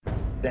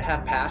To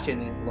have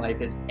passion in life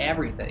is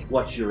everything.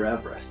 What's your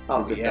Everest? Oh,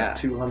 Is it yeah.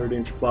 that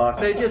 200-inch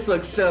box? They just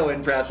look so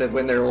impressive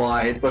when they're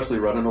wide. Especially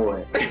running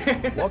away.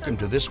 Welcome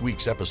to this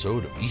week's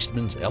episode of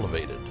Eastman's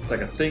Elevated. It's like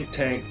a think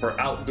tank for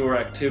outdoor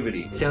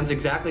activity. Sounds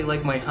exactly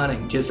like my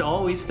hunting. Just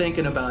always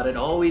thinking about it,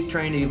 always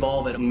trying to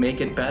evolve it and make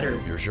it better.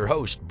 Here's your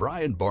host,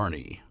 Brian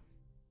Barney.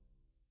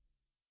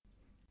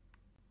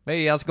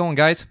 Hey, how's it going,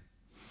 guys?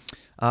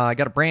 I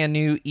got a brand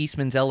new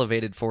Eastman's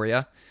Elevated for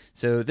you.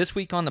 So this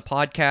week on the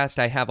podcast,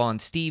 I have on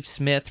Steve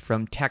Smith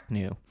from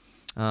Tecnu.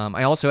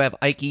 I also have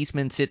Ike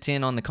Eastman sits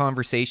in on the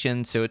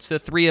conversation, so it's the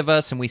three of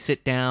us, and we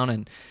sit down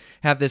and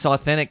have this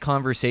authentic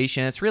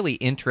conversation. It's really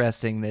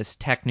interesting, this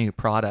Tecnu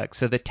product.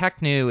 So the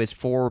Tecnu is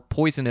for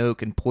poison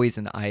oak and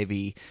poison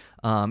ivy.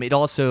 It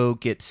also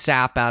gets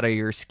sap out of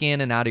your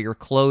skin and out of your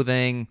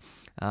clothing.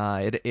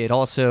 It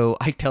also,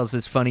 Ike tells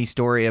this funny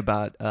story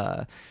about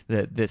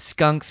the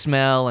skunk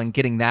smell and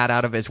getting that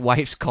out of his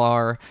wife's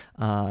car.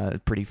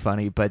 Pretty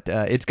funny, but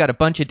it's got a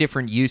bunch of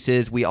different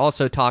uses. We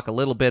also talk a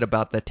little bit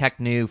about the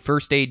Tecnu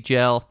first aid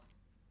gel.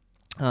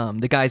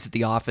 The guys at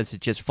the office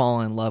had just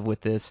fallen in love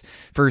with this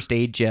first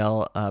aid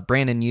gel.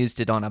 Brandon used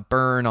it on a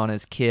burn on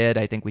his kid.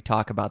 I think we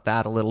talk about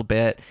that a little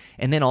bit.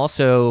 And then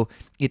also,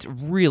 it's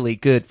really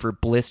good for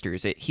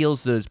blisters. It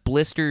heals those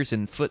blisters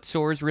and foot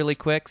sores really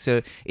quick.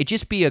 So it'd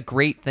just be a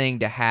great thing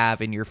to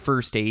have in your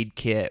first aid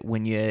kit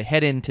when you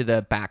head into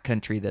the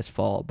backcountry this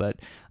fall. But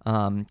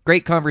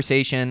great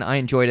conversation. I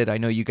enjoyed it. I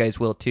know you guys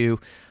will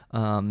too.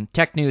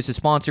 Tecnu is a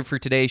sponsor for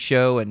today's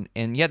show,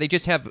 and yeah, they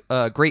just have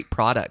great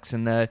products,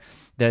 and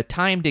the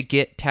time to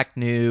get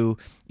Tecnu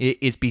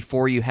is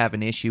before you have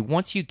an issue.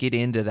 Once you get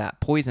into that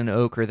poison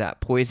oak or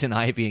that poison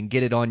ivy and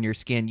get it on your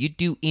skin, you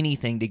do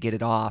anything to get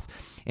it off.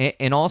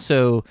 And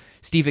also,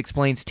 Steve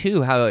explains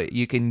too how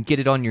you can get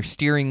it on your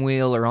steering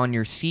wheel or on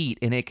your seat,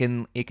 and it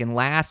can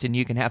last, and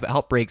you can have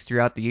outbreaks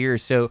throughout the year.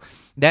 So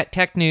that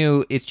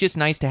Tecnu, it's just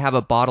nice to have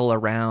a bottle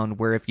around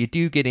where if you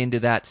do get into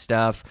that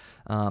stuff,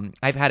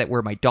 I've had it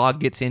where my dog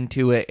gets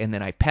into it, and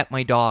then I pet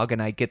my dog,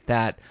 and I get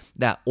that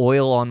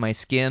oil on my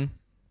skin.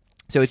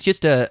 So it's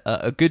just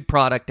a good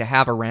product to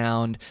have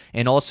around,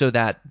 and also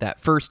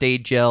that first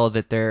aid gel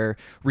that they're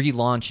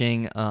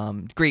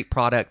relaunching. Great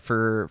product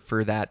for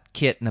that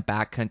kit in the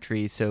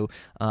backcountry. So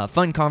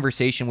fun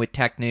conversation with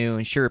Tecnu,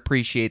 and sure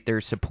appreciate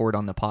their support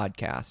on the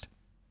podcast.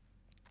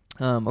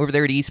 Over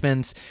there at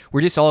Eastman's,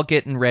 we're just all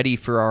getting ready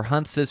for our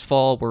hunts this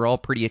fall. We're all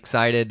pretty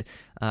excited.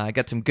 I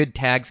got some good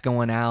tags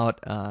going out.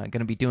 Going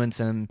to be doing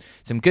some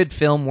good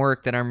film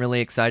work that I'm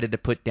really excited to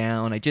put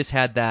down. I just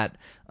had that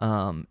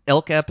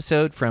elk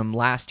episode from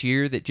last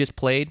year that just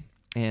played,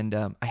 and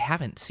I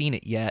haven't seen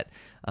it yet.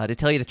 To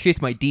tell you the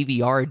truth, my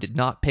DVR did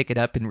not pick it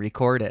up and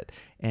record it.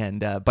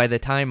 And by the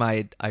time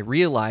I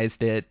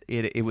realized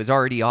it was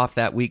already off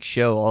that week's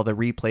show. All the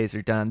replays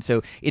are done.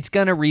 So it's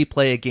going to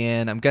replay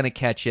again. I'm going to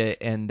catch it.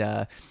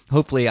 And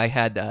hopefully I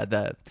had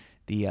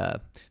the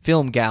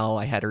film gal,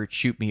 I had her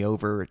shoot me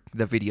over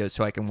the video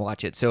so I can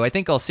watch it. So I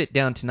think I'll sit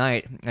down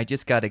tonight. I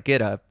just got to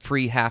get a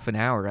free half an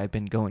hour. I've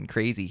been going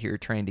crazy here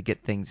trying to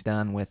get things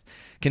done with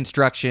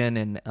construction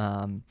and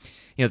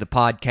the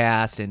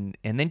podcast, and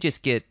then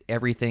just get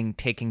everything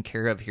taken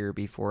care of here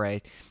before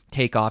I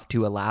take off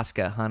to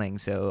Alaska hunting.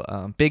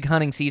 So big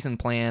hunting season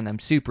planned. I'm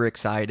super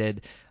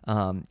excited.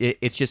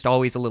 It's just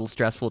always a little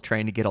stressful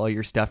trying to get all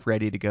your stuff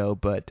ready to go,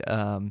 but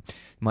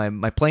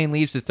my plane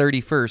leaves the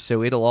 31st,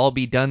 so it'll all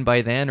be done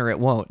by then, or it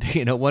won't.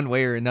 One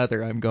way or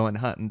another, I'm going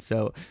hunting.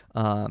 So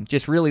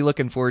just really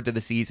looking forward to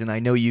the season. I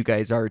know you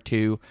guys are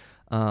too.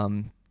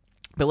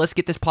 But let's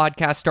get this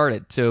podcast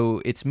started.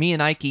 So it's me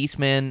and Ike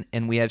Eastman,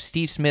 and we have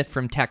Steve Smith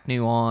from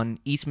Tecnu on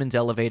Eastman's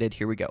Elevated.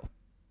 Here we go.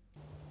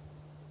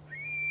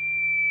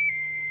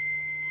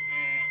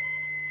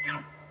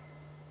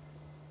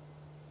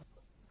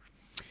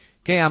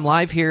 Okay, I'm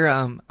live here.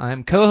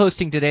 I'm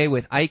co-hosting today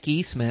with Ike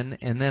Eastman,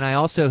 and then I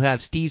also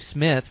have Steve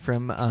Smith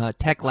from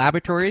Tech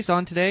Laboratories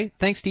on today.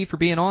 Thanks, Steve, for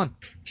being on.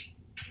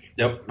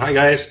 Yep. Hi,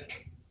 guys.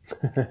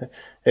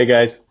 Hey,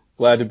 guys.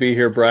 Glad to be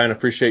here, Brian.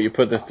 Appreciate you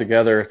putting this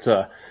together. It's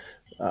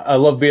I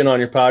love being on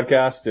your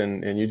podcast,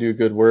 and you do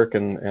good work,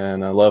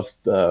 and I love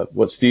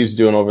what Steve's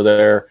doing over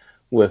there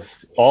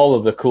with all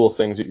of the cool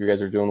things that you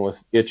guys are doing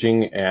with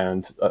itching,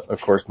 and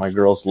of course my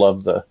girls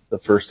love the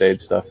first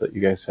aid stuff that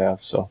you guys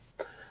have. So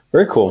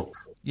very cool.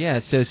 Yeah,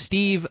 so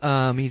Steve,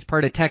 he's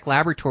part of Tech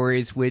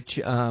Laboratories, which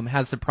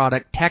has the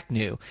product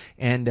Tecnu,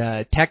 and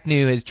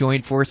Tecnu has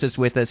joined forces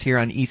with us here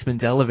on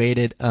Eastman's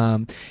Elevated.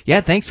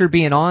 Yeah, thanks for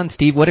being on,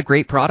 Steve. What a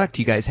great product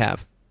you guys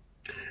have.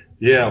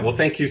 Yeah, well,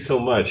 thank you so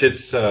much.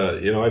 It's,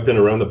 I've been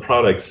around the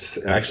products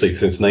actually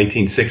since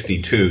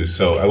 1962,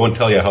 so I won't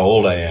tell you how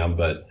old I am,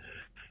 but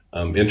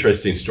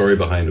interesting story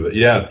behind it.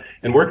 Yeah,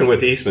 and working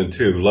with Eastman,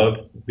 too.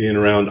 Love being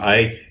around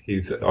Ike.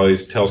 He's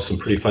always tells some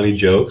pretty funny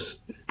jokes,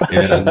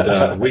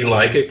 and we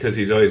like it because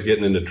he's always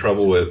getting into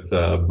trouble with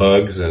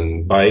bugs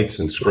and bites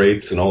and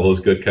scrapes and all those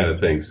good kind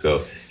of things.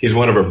 So he's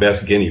one of our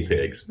best guinea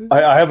pigs.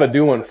 I have a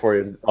new one for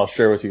you I'll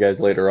share with you guys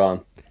later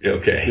on.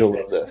 Okay. You'll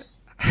love this.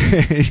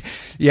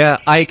 Yeah,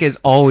 Ike is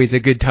always a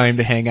good time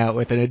to hang out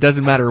with, and it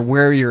doesn't matter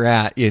where you're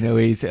at.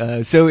 He's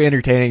so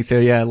entertaining. So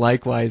yeah,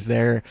 likewise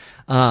there.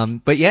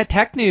 But yeah,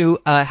 Technu,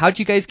 how'd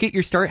you guys get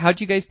your start?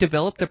 How'd you guys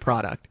develop the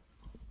product?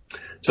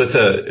 So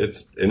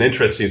it's an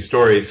interesting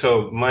story.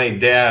 So my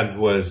dad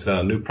was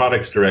new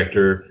products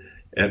director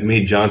at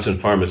Mead Johnson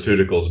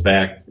Pharmaceuticals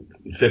back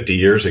 50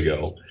 years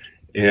ago.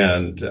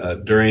 And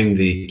during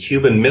the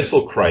Cuban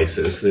Missile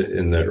Crisis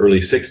in the early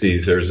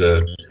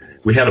 60s,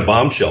 we had a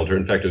bomb shelter.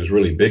 In fact, it was a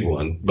really big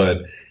one. But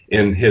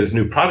in his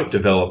new product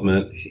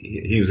development,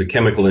 he was a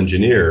chemical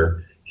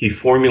engineer. He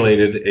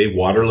formulated a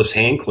waterless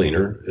hand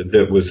cleaner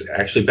that was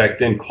actually back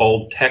then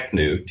called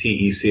Technu,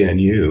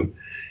 Tecnu.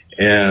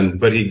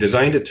 But he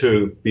designed it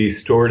to be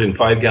stored in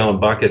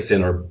 5-gallon buckets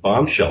in our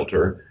bomb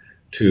shelter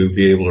to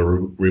be able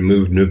to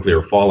remove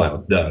nuclear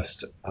fallout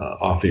dust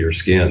off of your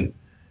skin.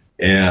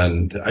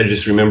 And I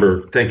just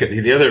remember thinking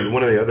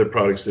one of the other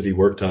products that he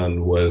worked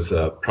on was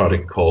a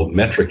product called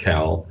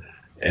Metrical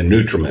and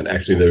Nutriment.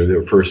 Actually, they're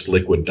their first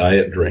liquid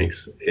diet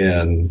drinks.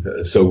 And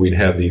so we'd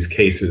have these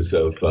cases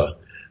of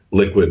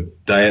liquid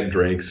diet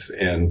drinks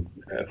and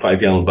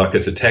 5-gallon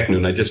buckets of Technu.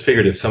 And I just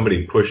figured if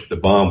somebody pushed the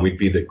bomb, we'd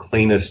be the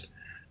cleanest,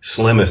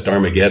 slimmest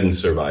Armageddon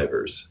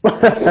survivors.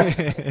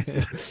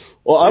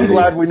 Well, I'm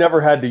glad we never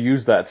had to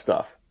use that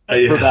stuff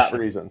for that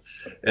reason.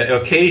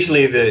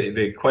 Occasionally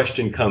the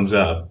question comes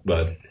up,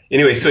 but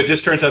anyway, so it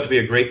just turns out to be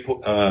a great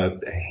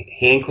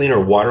hand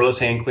cleaner, waterless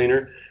hand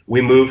cleaner.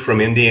 We moved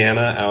from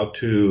Indiana out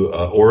to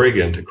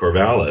Oregon to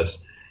Corvallis,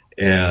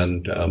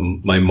 and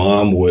my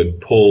mom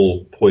would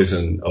pull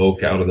poison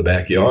oak out of the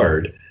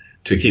backyard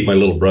to keep my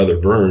little brother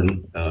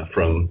Vern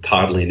from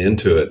toddling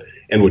into it,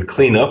 and would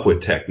clean up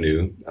with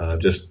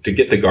Technu just to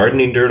get the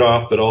gardening dirt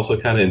off, but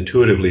also kind of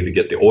intuitively to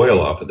get the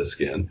oil off of the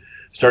skin.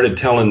 Started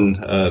telling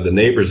the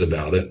neighbors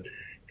about it,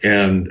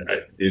 and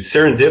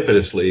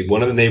serendipitously,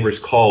 one of the neighbors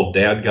called.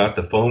 Dad got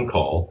the phone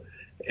call,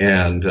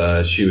 and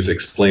she was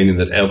explaining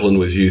that Evelyn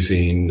was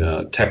using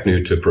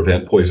Technu to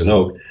prevent poison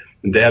oak.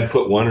 And Dad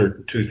put one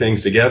or two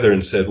things together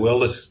and said, well,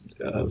 let's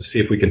see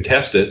if we can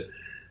test it.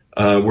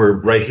 We're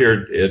right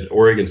here at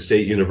Oregon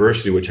State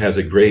University, which has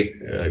a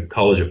great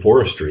College of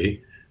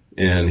Forestry,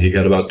 and he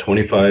got about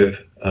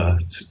 25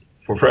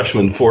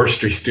 freshman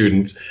forestry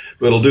students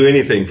that'll do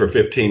anything for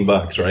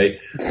 $15, right?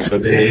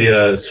 But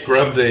they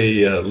scrubbed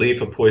a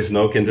leaf of poison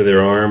oak into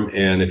their arm,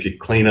 and if you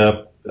clean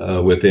up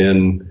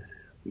within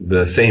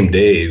the same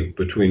day,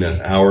 between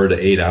an hour to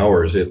 8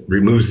 hours, it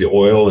removes the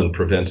oil and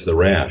prevents the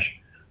rash.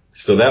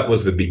 So that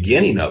was the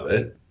beginning of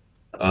it.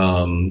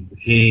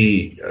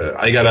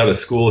 I got out of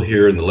school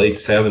here in the late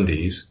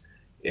 70s,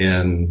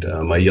 and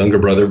my younger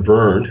brother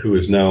Vern, who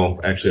is now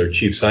actually our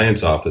chief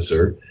science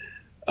officer,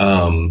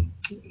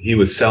 we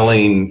were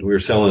selling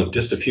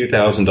just a few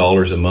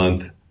 $1,000s a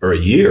month or a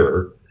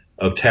year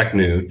of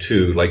Technu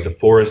to like the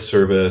Forest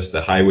Service,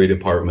 the Highway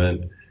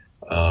Department,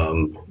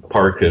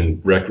 Park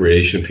and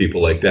Recreation,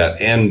 people like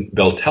that, and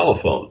Bell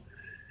Telephone.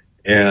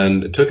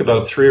 And it took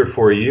about 3 or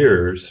 4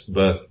 years,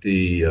 but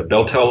the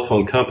Bell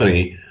Telephone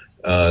Company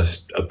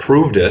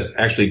approved it,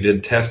 actually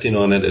did testing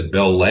on it at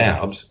Bell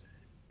Labs.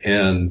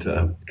 And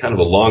kind of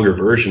a longer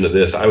version of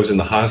this, I was in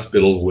the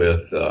hospital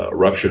with a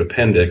ruptured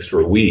appendix for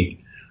a week.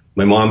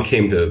 My mom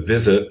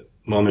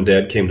and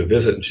dad came to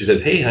visit, and she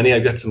said, hey, honey, I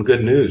got some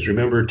good news.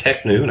 Remember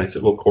Technu? And I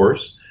said, well, of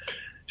course.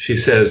 She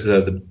says,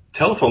 the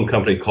telephone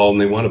company called,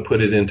 and they want to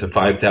put it into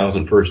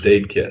 5,000 first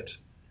aid kits.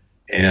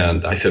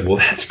 And I said, well,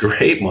 that's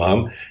great,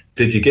 Mom.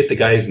 Did you get the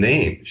guy's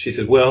name? She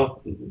said,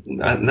 well,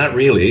 not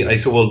really. I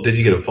said, well, did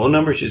you get a phone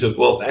number? She said,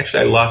 well,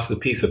 actually, I lost the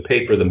piece of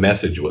paper the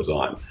message was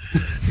on.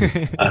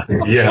 And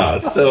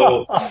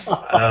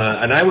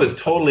I was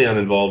totally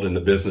uninvolved in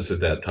the business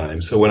at that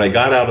time. So when I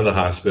got out of the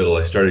hospital,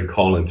 I started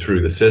calling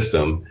through the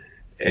system,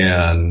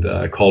 and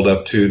I called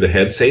up to the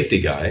head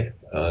safety guy,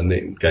 a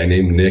guy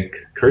named Nick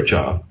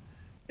Kirchhoff.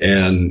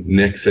 And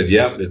Nick said,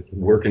 yeah, it's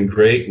working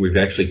great. We've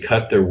actually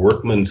cut their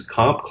workman's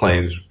comp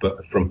claims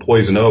from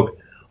poison oak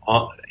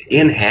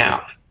in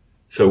half.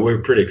 So we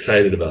were pretty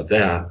excited about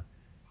that.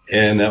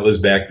 And that was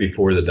back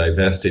before the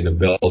divesting of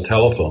Bell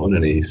Telephone.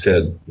 And he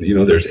said,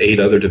 there's 8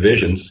 other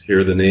divisions.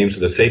 Here are the names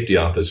of the safety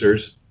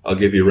officers. I'll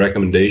give you a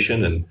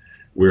recommendation, and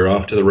we're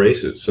off to the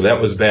races. So that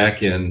was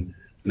back in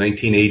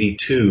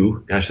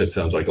 1982. Gosh, that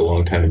sounds like a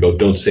long time ago.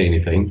 Don't say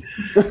anything.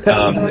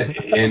 So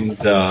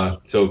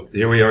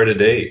here we are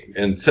today.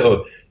 And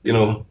so,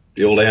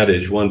 the old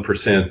adage,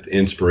 1%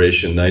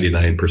 inspiration,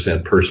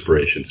 99%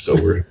 perspiration. So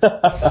we're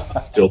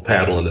still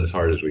paddling as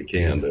hard as we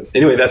can. But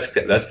anyway, that's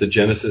the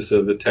genesis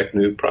of the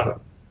Technu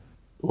product.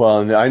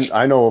 Well, and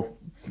I know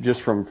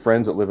just from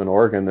friends that live in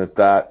Oregon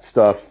that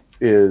stuff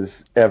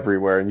is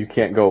everywhere, and you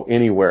can't go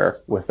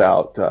anywhere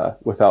without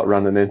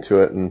running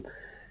into it.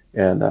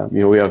 And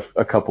we have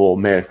a couple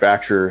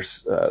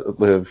manufacturers that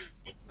live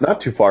not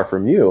too far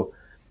from you.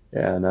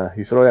 And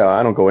he said, oh, yeah,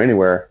 I don't go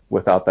anywhere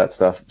without that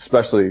stuff,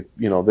 especially,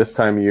 this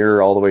time of year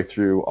all the way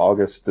through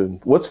August. And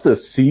what's the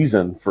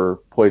season for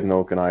poison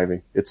oak and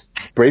ivy? It's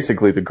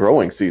basically the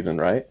growing season,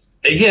 right?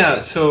 Yeah,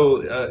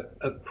 so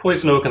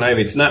poison oak and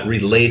ivy, it's not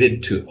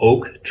related to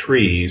oak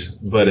trees,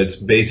 but it's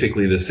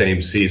basically the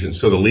same season.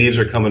 So the leaves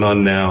are coming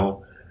on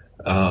now,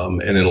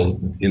 and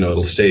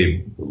it'll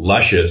stay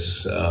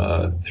luscious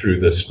through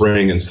the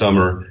spring and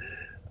summer.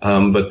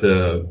 But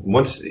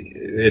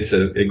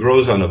it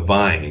grows on a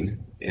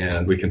vine,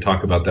 and we can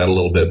talk about that a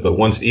little bit.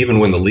 But even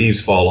when the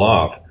leaves fall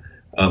off,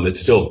 it's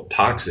still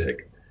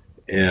toxic,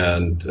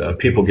 and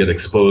people get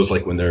exposed,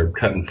 like when they're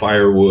cutting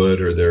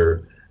firewood or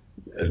their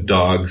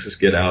dogs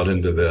get out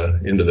into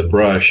the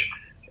brush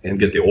and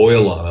get the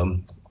oil on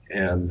them,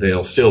 and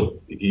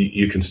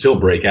you can still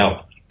break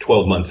out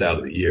 12 months out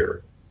of the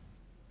year.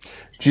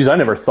 Geez, I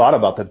never thought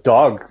about the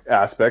dog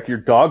aspect. Your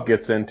dog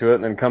gets into it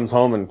and then comes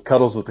home and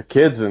cuddles with the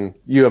kids, and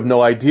you have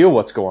no idea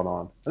what's going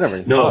on. I never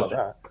even thought of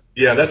that.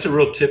 Yeah, that's a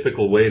real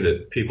typical way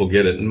that people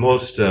get it. And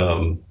most,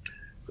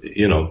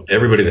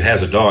 everybody that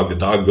has a dog, the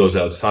dog goes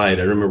outside.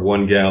 I remember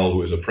one gal who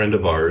was a friend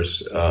of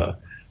ours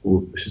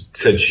who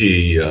said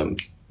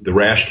the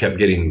rash kept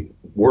getting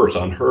worse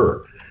on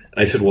her.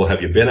 And I said, well,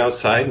 have you been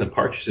outside in the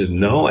park? She said,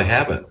 no, I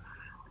haven't.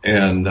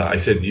 And I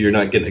said, you're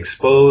not getting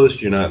exposed,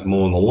 you're not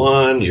mowing the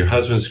lawn, your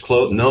husband's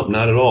clothes? Nope,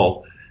 not at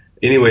all.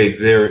 Anyway,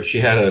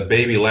 she had a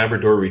baby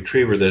Labrador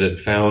retriever that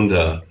had found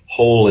a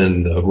hole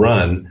in the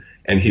run,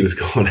 and he was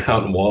going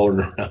out and wallowing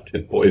around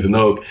in poison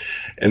oak,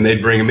 and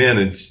they'd bring him in,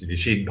 and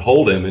she'd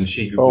hold him, and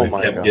she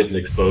kept getting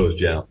exposed,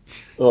 yeah.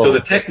 Oh. So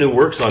the Technu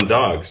works on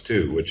dogs,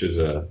 too, which is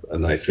a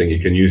nice thing. You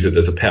can use it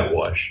as a pet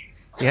wash.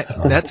 Yeah,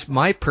 that's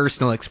my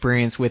personal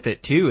experience with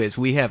it too, is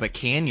we have a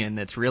canyon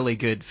that's really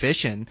good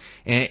fishing,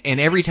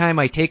 and every time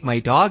I take my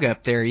dog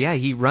up there, yeah,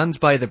 he runs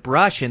by the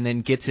brush and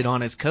then gets it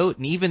on his coat,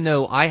 and even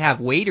though I have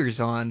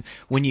waders on,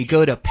 when you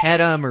go to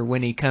pet him or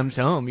when he comes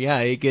home, yeah,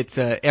 it gets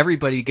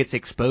everybody gets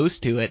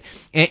exposed to it,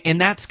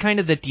 and that's kind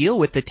of the deal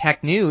with the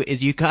Technu,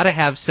 is you got to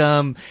have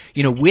some,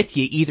 with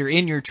you, either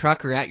in your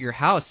truck or at your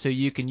house, so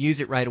you can use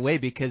it right away,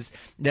 because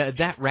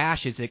that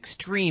rash is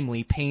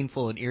extremely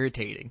painful and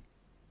irritating.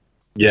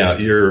 Yeah,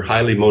 you're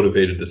highly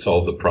motivated to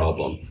solve the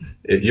problem.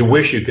 You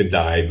wish you could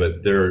die,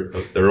 but there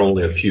are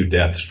only a few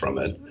deaths from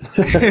it.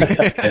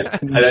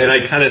 and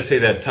I kind of say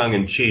that tongue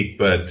in cheek,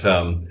 but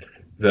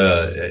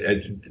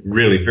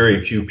really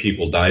very few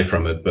people die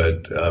from it.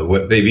 But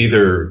what they've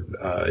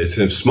it's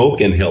a smoke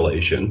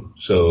inhalation,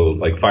 so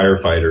like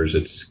firefighters,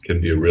 it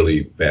can be a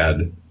really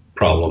bad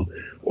problem,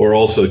 or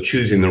also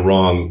choosing the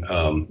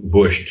wrong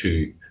bush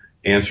to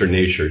answer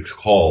nature's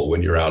call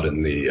when you're out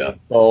in the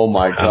oh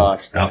my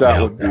gosh,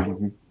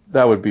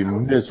 that would be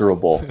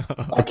miserable.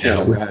 I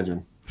can't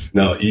imagine.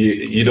 No,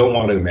 you don't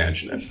want to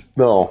imagine it.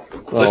 No.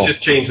 Let's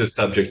just change the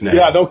subject now.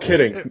 Yeah, no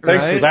kidding.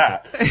 Thanks for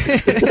that.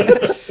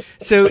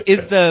 So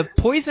is the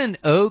poison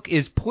oak,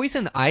 is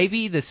poison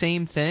ivy the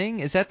same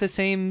thing? Is that the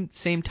same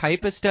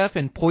type of stuff?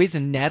 And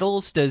poison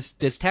nettles, does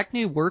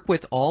Technu work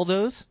with all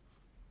those?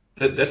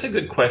 That's a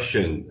good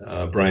question,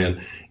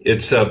 Brian.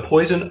 It's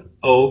poison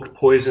oak,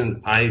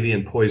 poison ivy,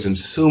 and poison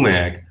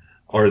sumac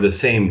are the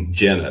same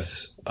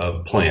genus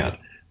of plant.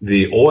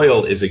 The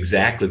oil is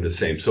exactly the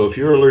same. So if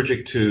you're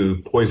allergic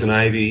to poison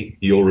ivy,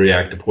 you'll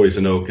react to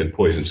poison oak and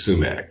poison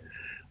sumac.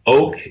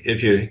 Oak,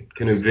 if you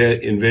can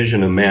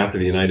envision a map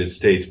of the United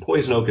States,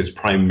 poison oak is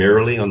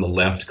primarily on the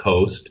left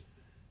coast,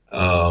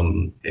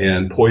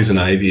 and poison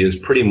ivy is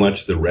pretty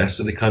much the rest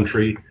of the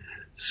country.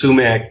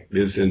 Sumac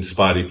is in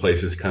spotty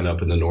places kind of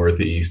up in the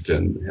northeast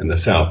and the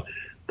south.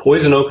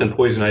 Poison oak and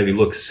poison ivy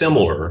look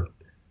similar.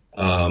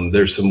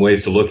 There's some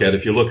ways to look at it.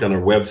 If you look on our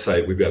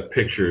website, we've got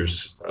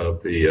pictures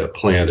of the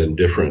plant in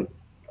different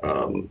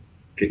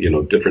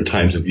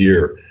times of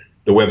year.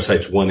 The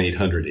website's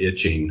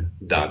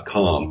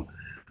 1-800-itching.com.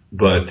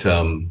 But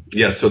so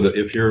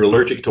if you're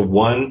allergic to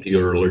one,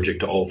 you're allergic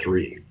to all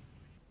three.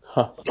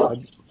 Huh.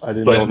 I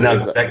didn't know. But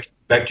now back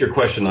to your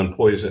question on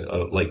poison,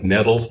 like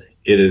nettles.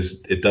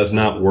 It does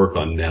not work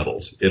on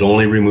nettles. It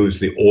only removes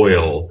the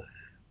oil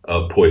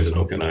of poison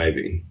oak and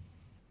ivy.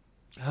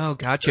 Oh,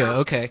 gotcha.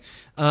 Okay.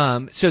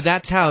 So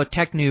that's how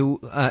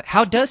Technu,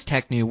 how does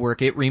Technu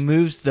work? It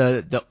removes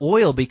the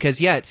oil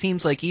because, yeah, it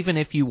seems like even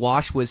if you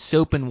wash with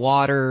soap and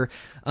water,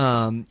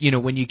 when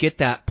you get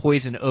that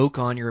poison oak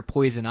on your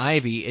poison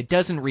ivy, it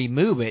doesn't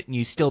remove it and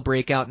you still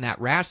break out in that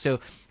rash.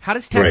 So how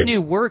does Technu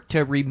work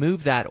to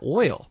remove that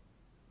oil?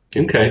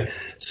 Okay.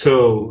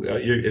 So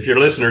if your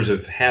listeners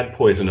have had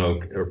poison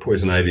oak or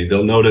poison ivy,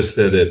 they'll notice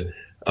that it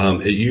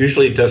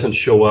usually doesn't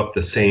show up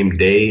the same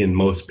day in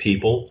most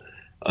people.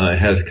 It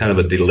has kind of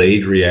a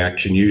delayed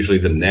reaction. Usually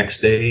the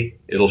next day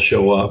it'll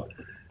show up.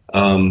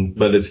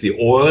 But it's the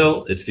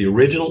oil, it's the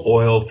original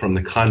oil from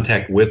the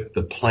contact with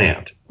the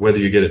plant, whether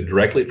you get it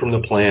directly from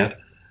the plant,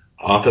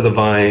 off of the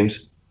vines,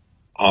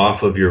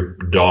 off of your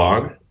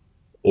dog,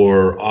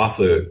 or off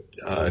of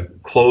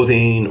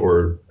clothing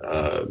or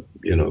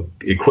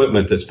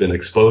equipment that's been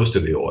exposed to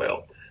the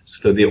oil.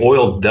 So the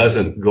oil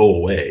doesn't go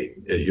away.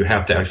 You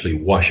have to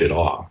actually wash it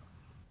off.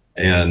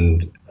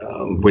 And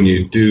when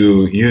you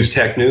do use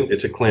Technu,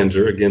 it's a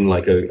cleanser, again,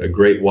 like a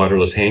great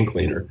waterless hand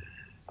cleaner.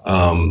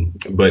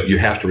 But you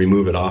have to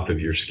remove it off of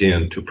your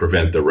skin to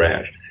prevent the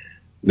rash.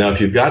 Now,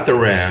 if you've got the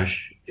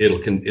rash,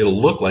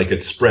 it'll look like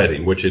it's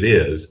spreading, which it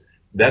is.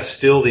 That's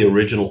still the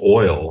original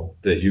oil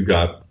that you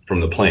got from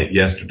the plant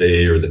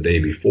yesterday or the day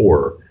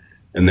before,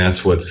 and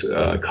that's what's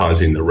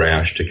causing the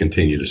rash to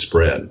continue to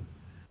spread.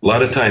 A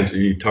lot of times,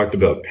 you talked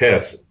about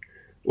pets.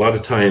 A lot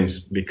of times,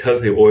 because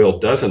the oil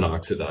doesn't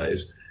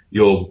oxidize,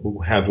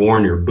 you'll have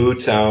worn your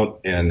boots out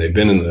and they've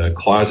been in the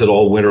closet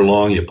all winter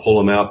long. You pull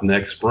them out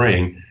next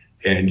spring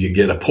and you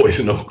get a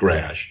poison oak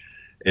rash,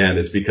 and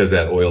it's because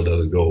that oil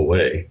doesn't go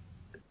away.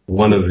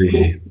 One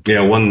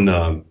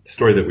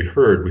story that we've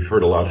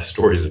heard a lot of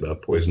stories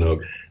about poison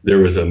oak. There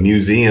was a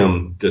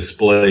museum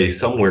display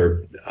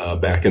somewhere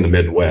back in the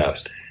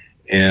Midwest,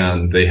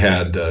 and they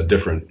had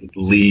different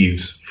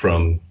leaves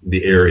from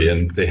the area,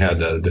 and they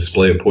had a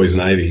display of poison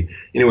ivy.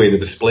 Anyway, the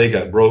display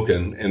got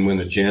broken, and when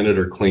the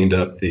janitor cleaned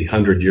up the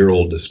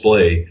 100-year-old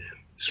display,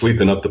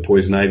 sweeping up the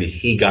poison ivy,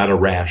 he got a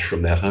rash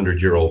from that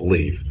 100-year-old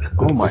leaf.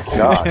 Oh my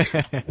gosh.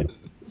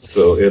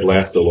 So it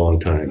lasts a long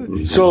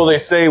time. So they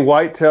say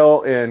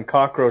whitetail and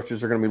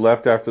cockroaches are going to be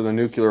left after the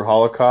nuclear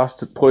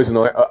holocaust. Poison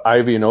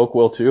ivy and oak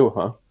will too,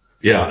 huh?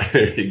 Yeah,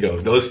 there you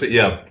go.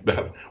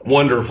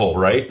 Wonderful,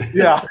 right?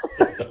 Yeah.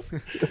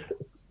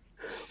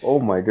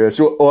 Oh my gosh.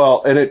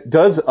 Well, and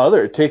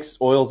it takes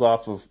oils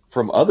off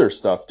from other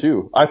stuff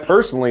too. I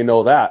personally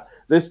know that.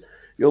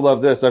 You'll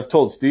love this. I've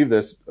told Steve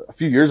this a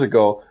few years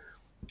ago.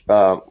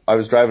 I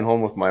was driving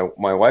home with my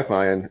wife and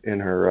I in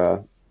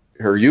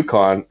her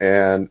Yukon,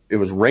 and it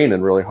was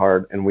raining really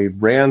hard, and we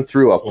ran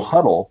through a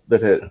puddle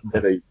that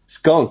a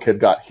skunk had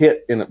got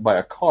hit by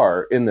a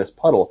car in this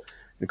puddle.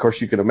 And of course,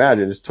 you can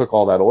imagine, just took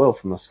all that oil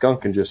from the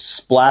skunk and just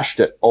splashed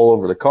it all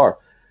over the car.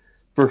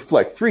 For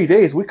like 3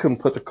 days, we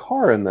couldn't put the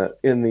car in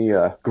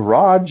the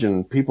garage,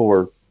 and people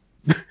were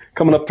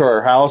coming up to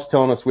our house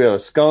telling us we had a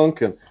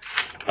skunk. And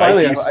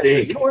finally, I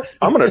said, you know what?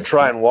 I'm going to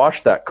try and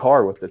wash that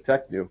car with the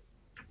Tecnu.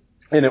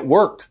 And it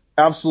worked.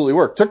 Absolutely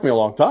worked. Took me a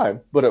long time,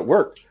 but it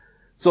worked.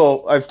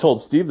 So I've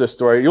told Steve this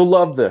story. You'll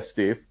love this,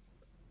 Steve.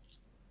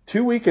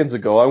 2 weekends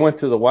ago, I went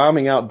to the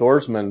Wyoming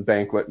Outdoorsman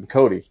banquet in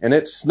Cody, and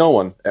it's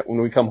snowing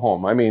when we come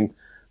home. I mean,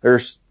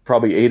 there's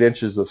probably 8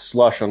 inches of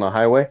slush on the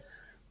highway.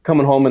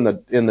 Coming home in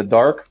the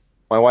dark,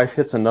 my wife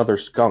hits another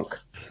skunk.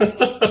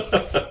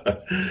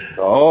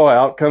 Oh,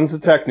 out comes the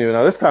Tecnu.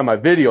 Now this time I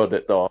videoed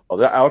it though.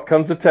 Out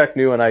comes the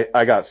Tecnu, and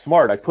I got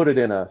smart. I put it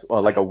in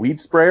like a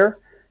weed sprayer,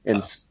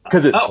 and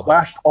because it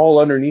splashed all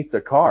underneath the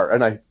car,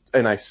 and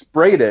I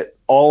sprayed it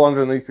all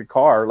underneath the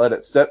car, let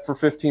it set for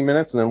 15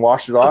 minutes, and then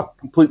washed it off.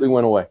 Completely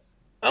went away.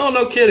 Oh,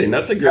 no kidding.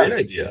 That's a great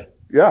idea.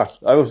 Yeah,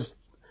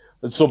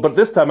 but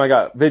this time I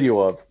got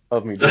video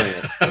of me doing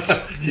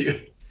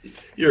it.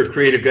 You're a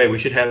creative guy. We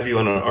should have you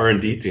on an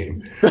R&D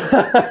team.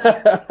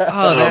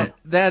 That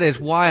is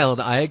wild,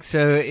 Ike.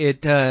 So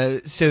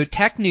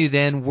Tecnu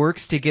then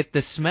works to get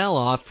the smell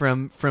off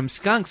from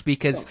skunks,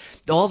 because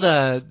all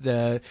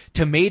the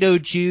tomato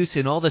juice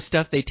and all the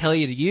stuff they tell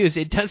you to use,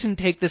 it doesn't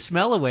take the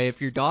smell away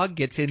if your dog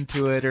gets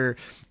into it or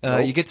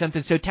you get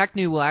something. So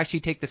Tecnu will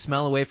actually take the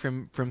smell away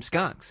from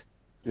skunks.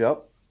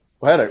 Yep.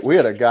 We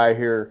had a guy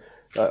here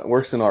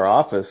works in our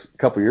office a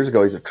couple years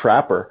ago. He's a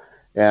trapper,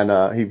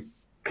 and he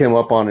came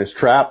up on his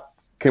trap,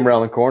 came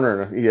around the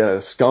corner, and he had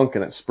a skunk,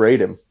 and it sprayed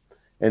him.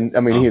 And I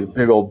mean, he was a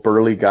big old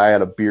burly guy,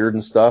 had a beard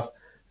and stuff.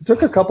 It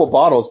took a couple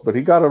bottles, but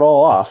he got it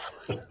all off.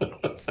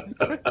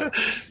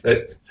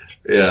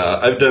 Yeah,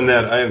 I've done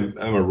that. I'm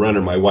a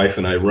runner. My wife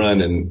and I run,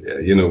 and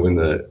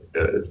when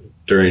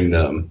during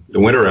the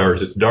winter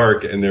hours it's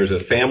dark, and there's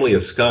a family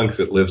of skunks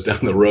that lives down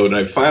the road. And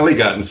I've finally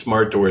gotten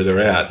smart to where they're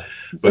at,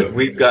 but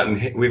we've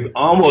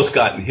almost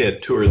gotten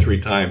hit 2 or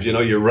 3 times.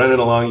 You're running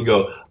along, you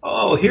go,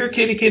 oh, here,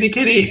 kitty, kitty,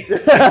 kitty.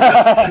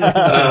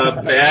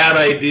 Bad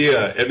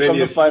idea. And then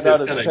you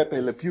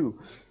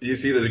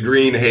see this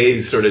green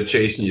haze sort of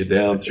chasing you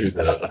down through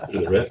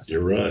the rest of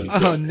your run.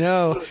 So. Oh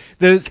no,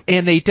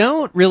 and they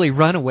don't really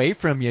run away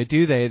from you,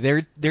 do they?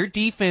 Their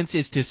defense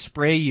is to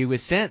spray you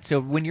with scent.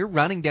 So when you're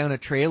running down a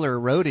trail or a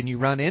road and you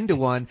run into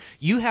one,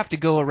 you have to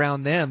go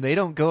around them. They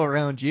don't go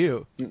around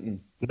you. Mm-mm.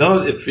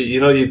 No,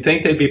 you'd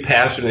think they'd be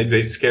passive and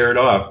they'd scare it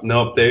off.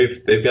 Nope,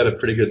 they've got a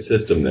pretty good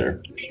system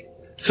there.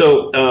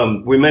 So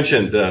we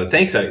mentioned,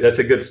 thanks, that's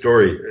a good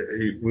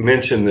story. We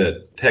mentioned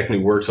that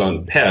Tecnu works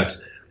on pets.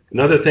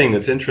 Another thing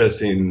that's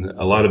interesting,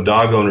 a lot of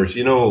dog owners,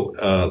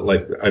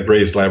 like I've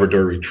raised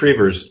Labrador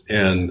retrievers,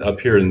 and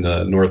up here in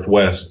the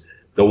Northwest,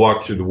 they'll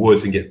walk through the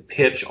woods and get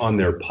pitch on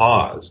their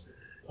paws.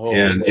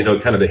 And,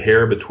 kind of the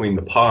hair between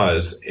the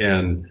paws.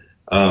 And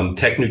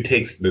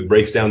Tecnu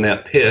breaks down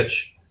that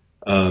pitch.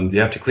 You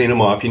have to clean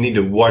them off. You need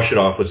to wash it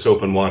off with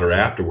soap and water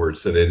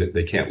afterwards so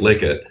they can't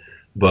lick it.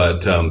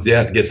 But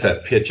it gets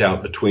that pitch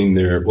out between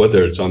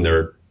whether it's on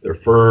their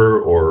fur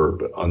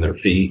or on their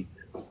feet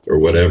or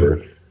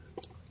whatever.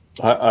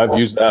 I've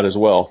used that as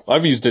well.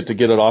 I've used it to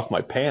get it off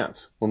my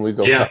pants when we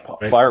go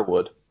cut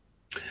firewood.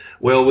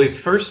 Well, we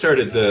first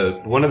started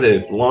one of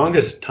the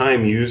longest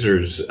time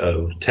users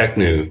of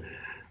Tecnu,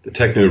 the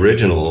Tecnu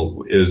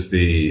Original, is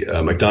the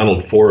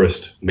McDonald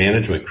Forest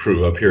Management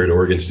crew up here at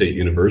Oregon State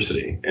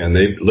University, and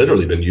they've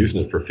literally been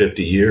using it for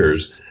 50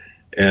 years.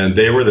 And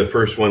they were the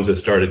first ones that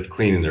started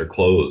cleaning their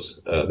clothes,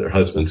 their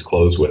husband's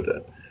clothes with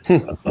it.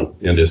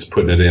 And just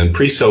putting it in,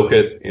 pre-soak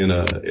it in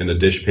a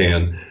dish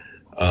pan.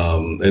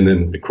 And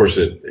then, of course,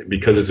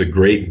 because it's a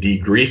great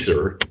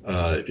degreaser,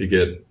 if you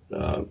get,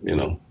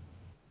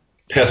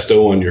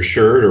 pesto on your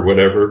shirt or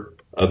whatever,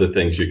 other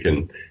things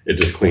it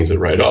just cleans it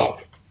right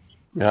off.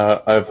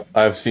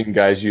 I've seen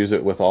guys use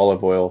it with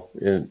olive oil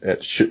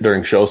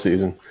during show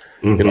season.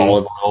 Get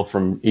olive oil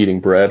from eating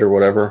bread or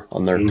whatever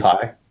on their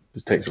tie.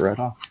 Just takes it right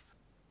off.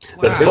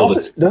 That's called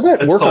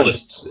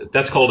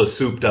a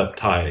souped up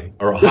tie,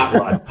 or a hot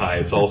rod tie.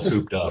 It's all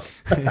souped up.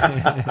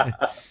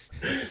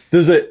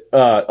 Does it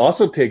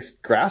also takes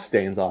grass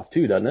stains off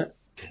too, doesn't it?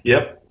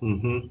 Yep.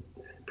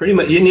 Pretty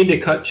much. You need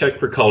to check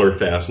for color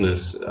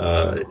fastness.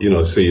 So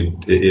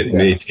it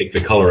may take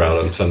the color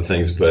out on some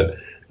things, but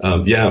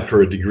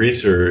for a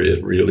degreaser,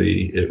 it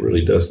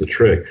really does the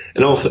trick.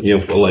 And also,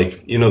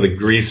 the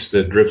grease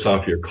that drips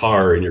off your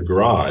car in your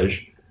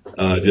garage.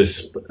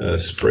 Just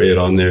spray it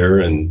on there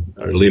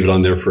or leave it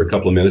on there for a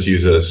couple of minutes.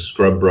 Use a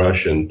scrub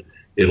brush and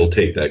it'll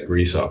take that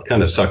grease off.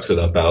 Kind of sucks it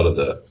up out of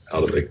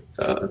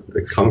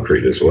the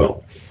concrete as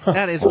well.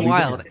 That is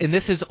wild. And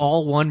this is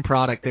all one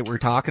product that we're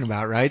talking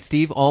about, right,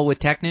 Steve? All with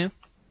Tecnu?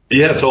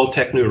 Yeah, it's all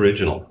Tecnu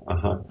original.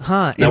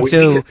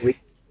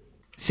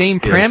 Same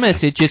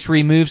premise. It just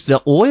removes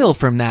the oil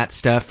from that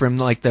stuff, from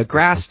like the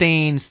grass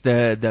stains,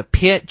 the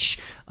pitch.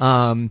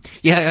 All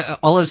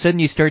of a sudden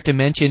you start to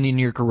mention in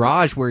your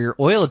garage where your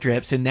oil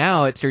drips, and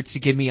now it starts to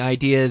give me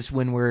ideas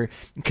when we're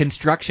in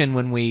construction,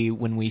 when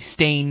we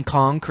stain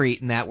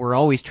concrete and that, we're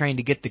always trying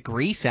to get the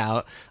grease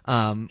out.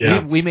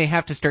 We may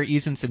have to start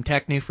using some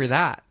Tecnu for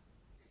that.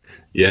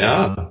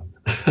 Yeah.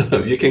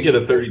 You can get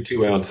a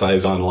 32-ounce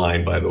size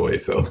online, by the way.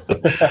 So,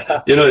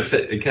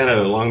 it's kind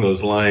of along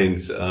those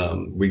lines.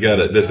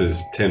 This is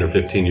 10 or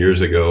 15 years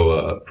ago,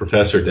 a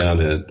professor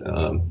down at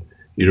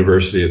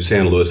University of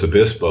San Luis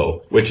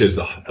Obispo, which is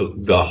the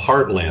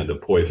heartland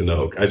of poison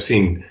oak. I've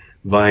seen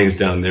vines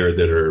down there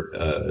that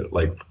are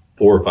like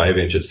 4 or 5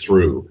 inches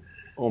through.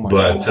 Oh my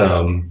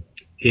God.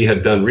 He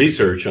had done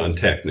research on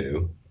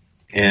Tecnu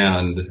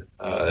and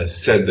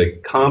said the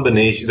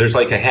combination, there's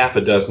like a half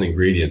a dozen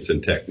ingredients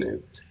in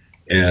Tecnu.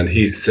 And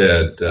he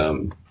said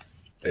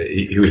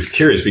he was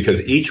curious because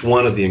each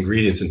one of the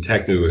ingredients in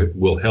Tecnu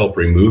will help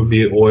remove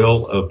the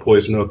oil of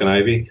poison oak and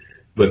ivy,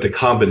 but the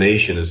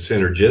combination is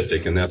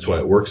synergistic, and that's why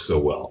it works so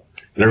well.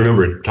 And I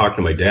remember talking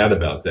to my dad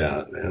about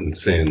that and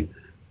saying,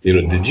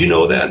 did you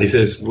know that? And he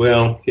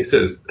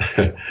says,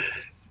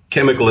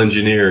 chemical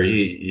engineer,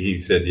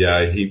 he said,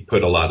 yeah, he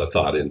put a lot of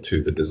thought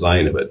into the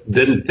design of it.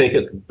 Didn't think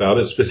about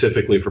it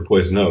specifically for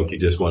poison oak. He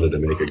just wanted to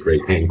make a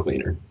great hand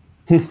cleaner.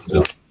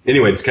 So.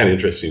 Anyway, it's kind of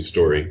interesting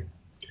story.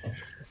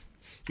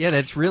 Yeah,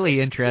 that's really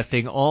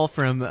interesting. All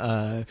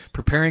from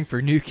preparing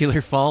for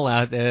nuclear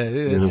fallout.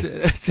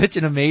 It's such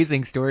an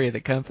amazing story of the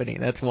company.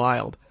 That's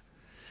wild.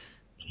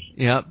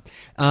 Yep.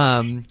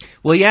 And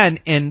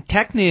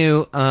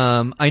Tecnu,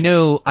 I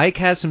know Ike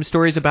has some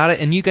stories about it,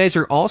 and you guys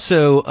are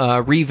also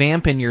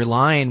revamping your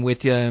line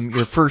with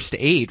your first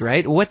aid,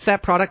 right? What's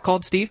that product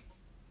called, Steve?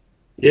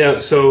 Yeah,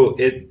 so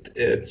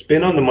it's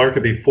been on the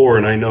market before,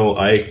 and I know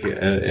Ike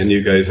and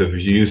you guys have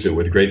used it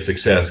with great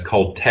success,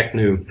 called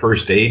Tecnu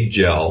First Aid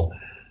Gel.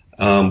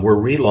 We're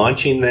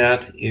relaunching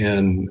that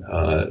in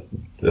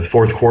the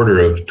fourth quarter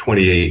of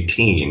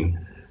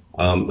 2018.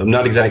 I'm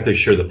not exactly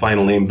sure the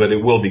final name, but it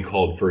will be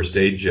called First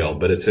Aid Gel.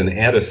 But it's an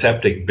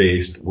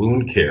antiseptic-based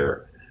wound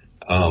care,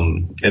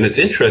 and it's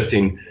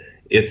interesting.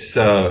 It's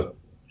got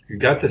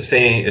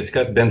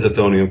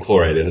benzethonium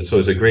chloride in it, so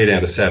it's a great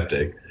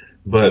antiseptic.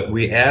 But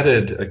we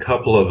added a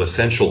couple of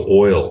essential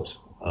oils,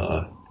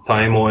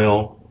 thyme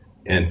oil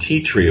and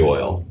tea tree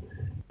oil.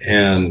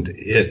 And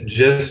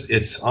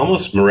it's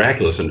almost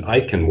miraculous, and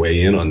I can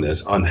weigh in on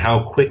this, on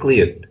how quickly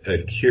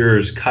it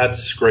cures cuts,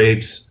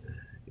 scrapes,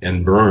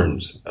 and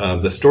burns.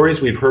 The stories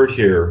we've heard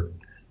here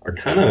are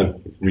kind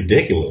of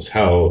ridiculous,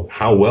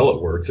 how well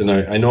it works. And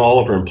I know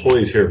all of our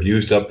employees here have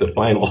used up the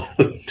final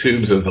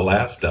tubes of the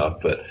last stuff.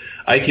 But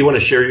Ike, you want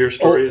to share your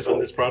stories on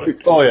this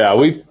product? Oh yeah,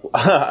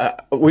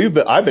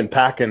 I've been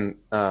packing.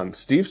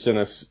 Steve sent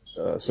us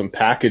some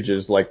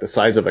packages like the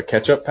size of a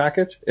ketchup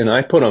package, and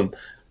I put them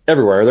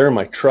everywhere. They're in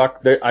my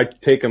truck. I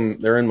take them.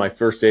 They're in my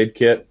first aid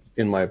kit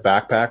in my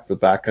backpack for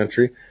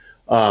backcountry.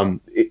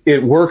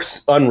 It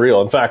works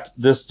unreal. In fact,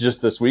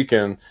 this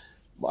weekend,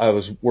 I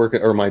was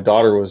working, or my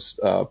daughter was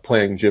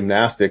playing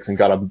gymnastics and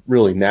got a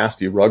really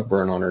nasty rug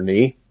burn on her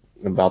knee,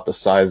 about the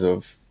size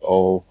of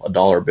a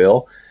dollar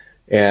bill.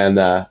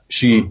 And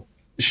she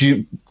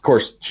of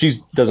course,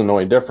 she doesn't know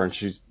any different.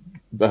 She's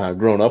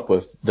grown up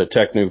with the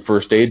Tecnu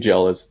First Aid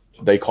Gel, as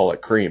they call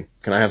it, cream.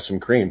 Can I have some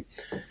cream?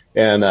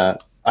 And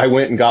I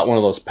went and got one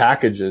of those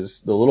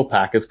packages, the little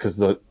packets, because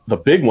the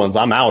big ones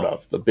I'm out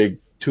of, the big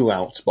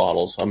 2-ounce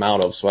bottles I'm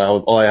out of. So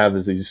all I have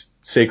is these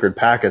sacred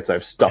packets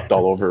I've stuffed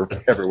all over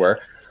everywhere.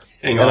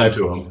 Hang on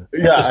to them.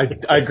 Yeah,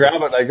 I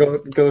grab it. I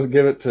go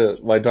give it to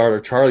my daughter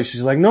Charlie.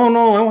 She's like,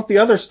 no, I want the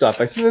other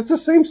stuff. I said, it's the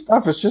same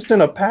stuff. It's just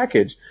in a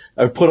package.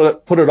 I put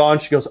it on.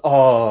 She goes,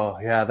 oh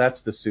yeah,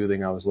 that's the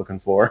soothing I was looking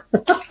for.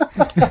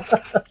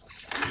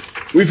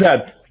 We've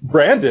had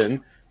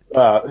Brandon,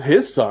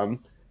 his son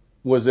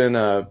was they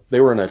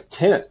were in a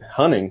tent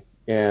hunting,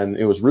 and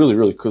it was really,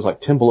 really cool. It was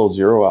like 10 below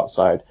zero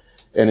outside,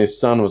 and his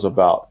son was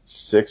about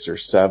 6 or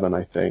 7,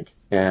 I think,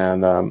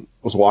 and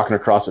was walking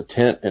across a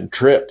tent and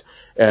tripped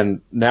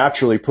and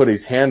naturally put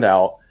his hand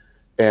out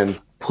and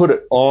put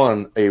it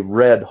on a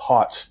red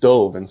hot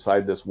stove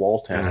inside this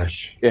wall tent.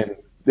 Gosh. And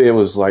it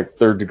was like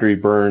 3rd-degree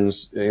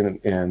burns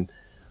and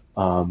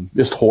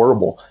just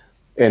horrible.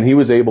 And he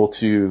was able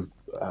to,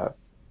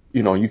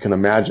 you can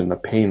imagine the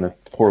pain the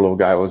poor little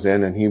guy was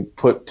in, and he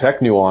put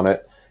Tecnu on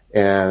it,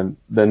 and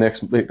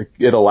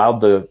it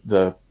allowed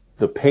the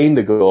pain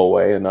to go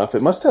away enough.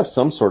 It must have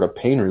some sort of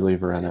pain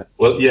reliever in it.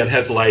 Well, yeah, it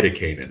has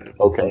lidocaine in it.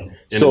 Okay.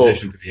 In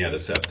addition to the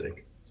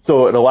antiseptic.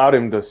 So it allowed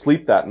him to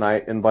sleep that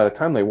night, and by the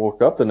time they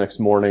woke up the next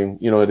morning,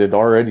 it had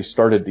already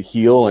started to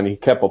heal, and he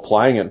kept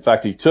applying it. In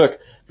fact,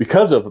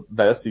 because of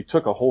this, he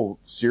took a whole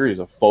series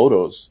of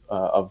photos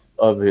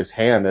of his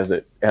hand as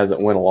it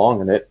went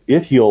along, and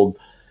it healed.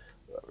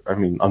 I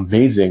mean,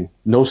 amazing.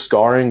 No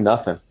scarring,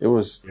 nothing.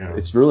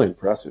 It's really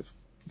impressive.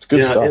 It's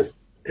good stuff.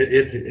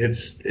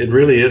 It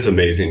really is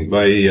amazing.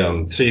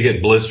 So you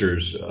get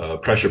blisters,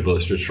 pressure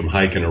blisters from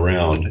hiking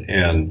around,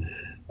 and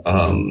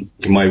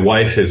my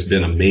wife has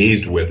been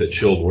amazed with it.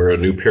 She'll wear a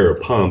new pair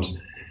of pumps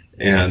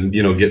and,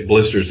 get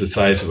blisters the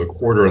size of a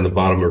quarter on the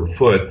bottom of her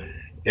foot.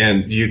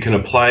 And you can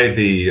apply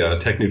the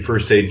Tecnu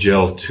First Aid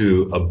Gel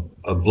to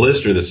a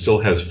blister that still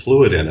has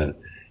fluid in it.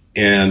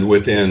 And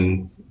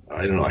within,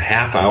 a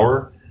half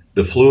hour,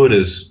 the fluid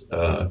is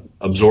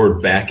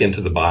absorbed back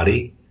into the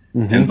body.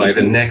 Mm-hmm. And by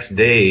the next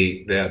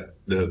day, that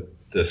the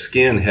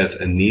skin has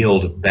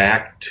annealed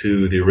back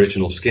to the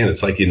original skin.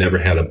 It's like you never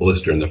had a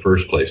blister in the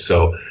first place.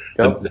 So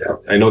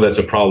I know that's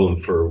a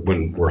problem for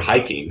when we're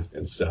hiking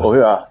and stuff. Oh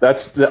yeah,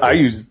 that's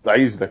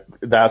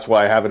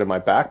why I have it in my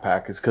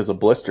backpack, is because of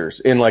blisters.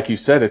 And like you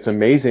said, it's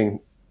amazing.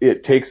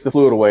 It takes the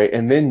fluid away,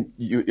 and then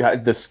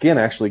the skin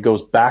actually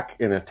goes back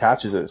and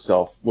attaches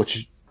itself,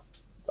 which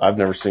I've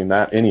never seen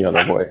that any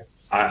other way.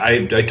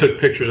 I took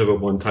pictures of it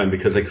one time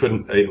because I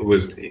couldn't. It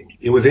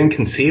was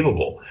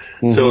inconceivable.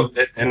 Mm-hmm. So,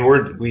 and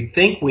we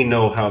think we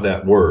know how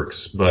that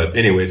works, but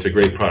anyway, it's a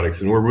great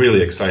product, and we're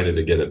really excited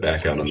to get it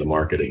back out on the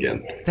market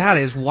again. That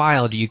is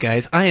wild, you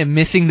guys. I am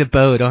missing the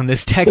boat on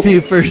this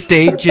Tecnu First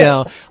Aid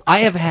Gel. I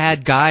have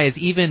had guys,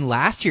 even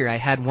last year, I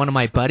had one of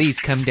my buddies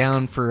come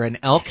down for an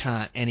elk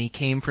hunt, and he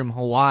came from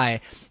Hawaii.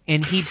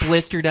 And he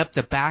blistered up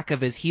the back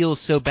of his heels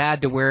so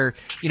bad to where,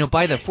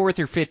 by the 4th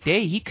or 5th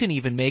day, he couldn't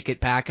even make it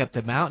back up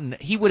the mountain.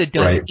 He would have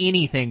done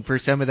anything for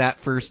some of that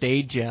first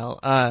aid gel.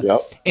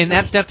 And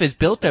that stuff has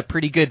built a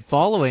pretty good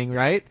following,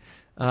 right?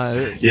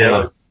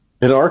 Yeah.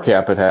 In our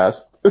camp, it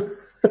has.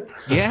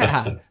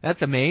 Yeah,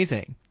 that's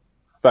amazing.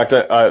 In fact,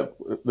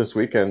 this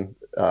weekend,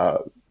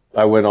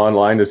 I went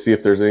online to see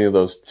if there's any of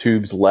those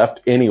tubes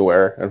left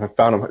anywhere, and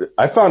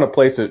I found a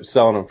place that's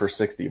selling them for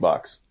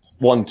 $60,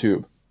 one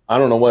tube. I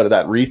don't know what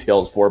that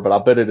retails for, but I'll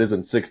bet it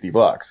isn't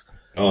 $60.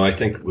 Oh, I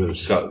think it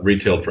was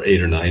retailed for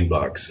 $8 or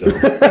 $9. So.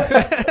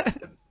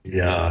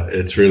 Yeah,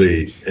 it's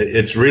really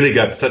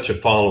got such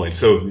a following.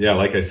 So yeah,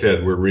 like I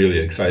said, we're really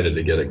excited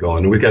to get it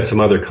going. And we've got some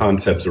other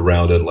concepts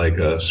around it, like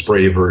a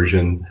spray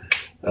version,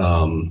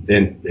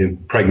 and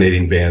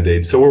impregnating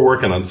Band-Aids. So we're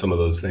working on some of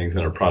those things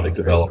in our product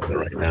development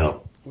right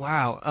now.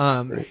 Wow.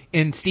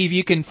 And Steve,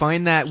 you can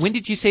find that. When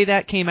did you say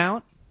that came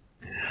out?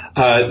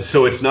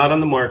 So it's not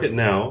on the market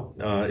now.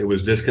 It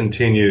was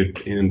discontinued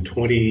in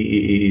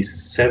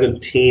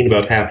 2017,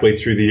 about halfway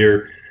through the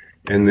year.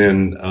 And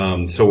then,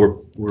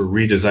 so we're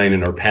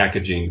redesigning our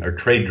packaging, our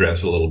trade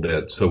dress a little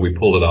bit. So we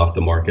pulled it off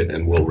the market,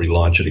 and we'll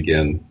relaunch it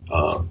again,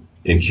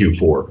 in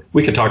Q4.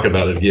 We can talk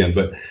about it again,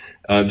 but,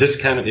 just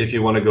kind of, if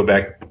you want to go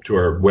back to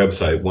our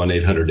website,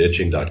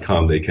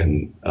 1-800-itching.com,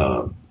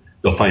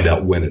 they'll find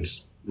out when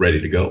it's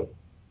ready to go.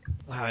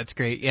 Wow, that's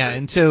great. Yeah,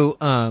 and so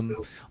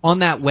on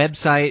that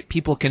website,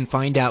 people can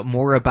find out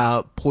more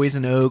about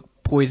poison oak,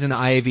 poison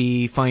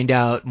ivy, find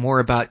out more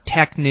about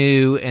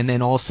Tecnu, and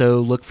then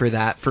also look for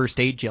that first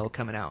aid gel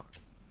coming out.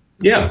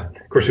 Yeah,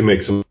 of course we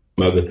make some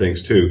other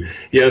things too.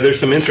 Yeah, there's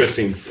some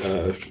interesting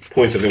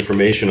points of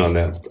information on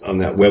that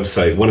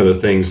website. One of the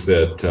things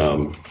that,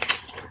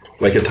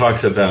 like it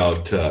talks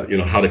about,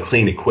 how to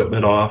clean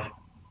equipment off.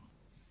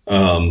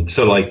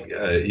 So like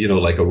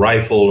a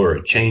rifle or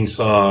a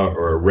chainsaw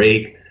or a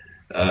rake.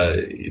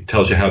 It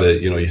tells you how to,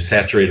 you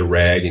saturate a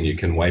rag and you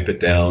can wipe it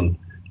down.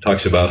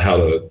 Talks about how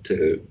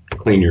to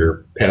clean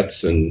your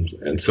pets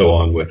and so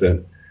on with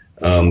it.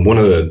 One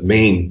of the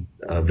main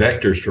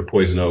vectors for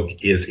poison oak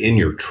is in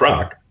your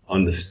truck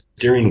on the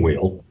steering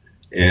wheel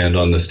and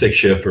on the stick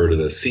shift or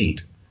the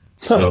seat.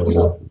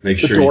 So make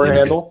sure the door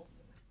handle.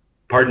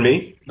 Pardon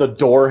me? The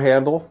door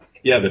handle.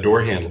 Yeah, the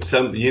door handle.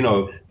 Some,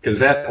 because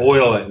that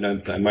oil,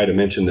 and I might have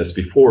mentioned this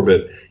before,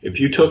 but if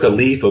you took a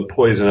leaf of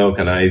poison oak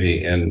and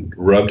ivy and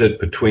rubbed it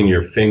between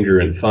your finger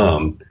and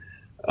thumb,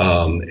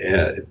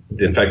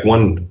 in fact,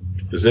 one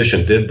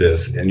physician did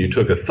this, and you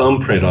took a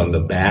thumbprint on the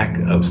back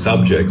of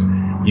subjects,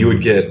 you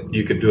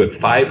could do it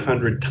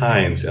 500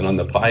 times, and on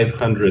the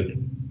 500th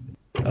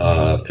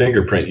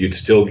fingerprint, you'd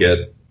still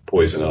get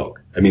poison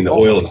oak. I mean, the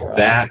oil is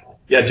that,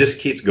 it just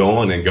keeps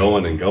going and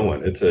going and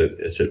going. It's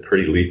a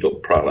pretty lethal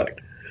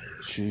product.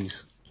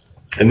 Jeez.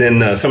 And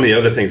then some of the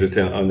other things that's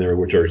on there,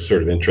 which are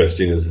sort of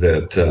interesting, is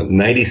that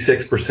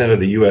 96% of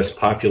the U.S.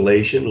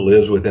 population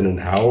lives within an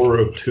hour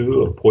or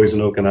two of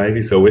poison oak and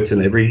ivy. So it's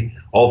in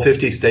all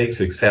 50 states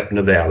except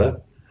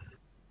Nevada.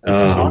 It's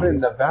not in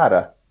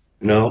Nevada.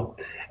 No.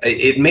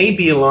 It may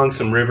be along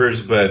some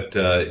rivers, but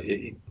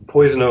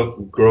poison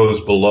oak grows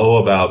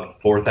below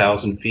about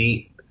 4,000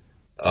 feet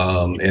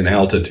in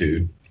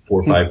altitude,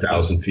 4,000 or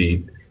 5,000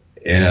 feet,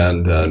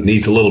 and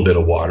needs a little bit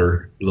of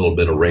water, a little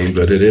bit of rain,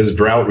 but it is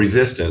drought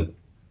resistant.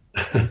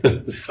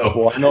 So,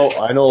 well,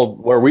 I know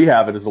where we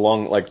have it is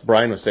along, like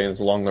Brian was saying, it's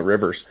along the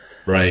rivers.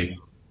 Right.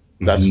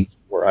 That's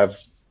where I've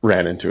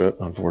ran into it,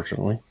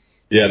 unfortunately.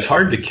 Yeah, it's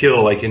hard to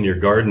kill like in your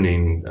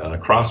gardening.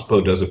 Crossbow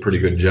does a pretty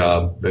good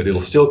job, but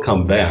it'll still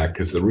come back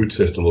because the root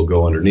system will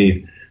go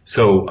underneath.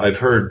 So I've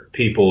heard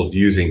people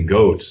using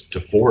goats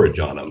to forage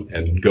on them,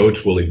 and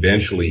goats will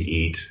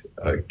eventually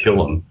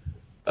kill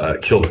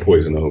the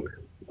poison oak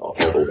all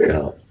the way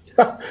out.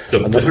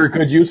 So another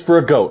good use for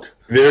a goat.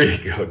 There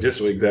you go, just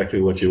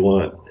exactly what you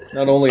want.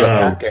 Not only a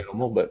pack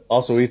animal, but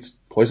also eats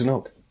poison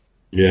oak.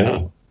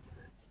 Yeah.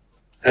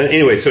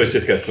 Anyway, so it's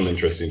just got some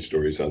interesting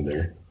stories on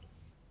there.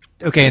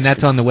 Okay, and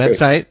that's on the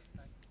website?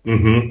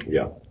 Mm-hmm,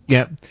 yeah.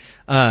 Yep.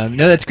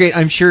 No, that's great.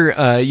 I'm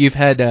sure you've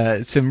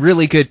had some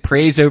really good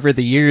praise over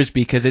the years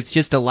because it's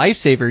just a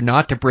lifesaver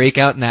not to break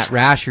out in that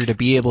rash or to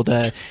be able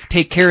to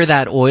take care of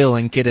that oil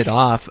and get it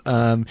off.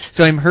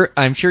 So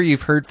I'm sure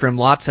you've heard from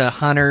lots of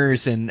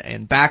hunters and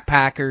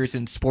backpackers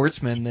and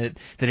sportsmen that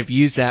have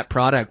used that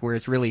product where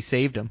it's really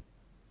saved them.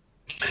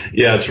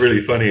 Yeah, it's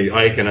really funny.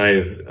 Ike and I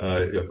have,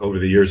 over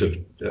the years, have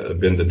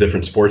been to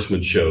different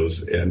sportsman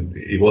shows, and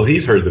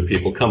he's heard the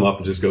people come up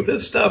and just go,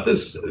 "This stuff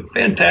is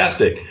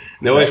fantastic." And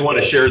they always want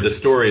to share the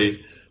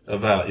story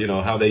about,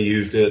 how they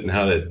used it and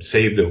how it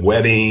saved a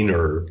wedding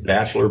or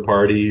bachelor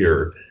party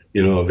or,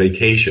 a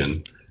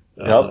vacation.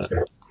 Yep.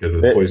 Because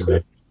of the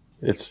poison.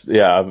 It's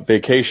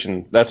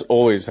vacation. That's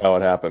always how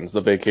it happens.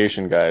 The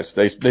vacation guys,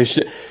 they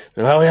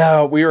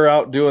we were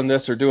out doing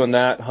this or doing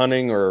that,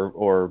 hunting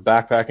or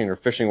backpacking or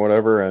fishing,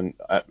 whatever. And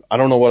I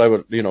don't know what I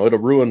would, it'd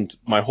have ruined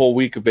my whole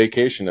week of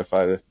vacation if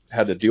I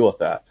had to deal with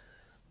that.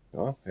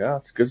 Well, yeah,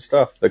 it's good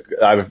stuff.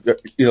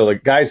 The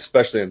guys,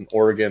 especially in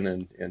Oregon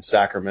and in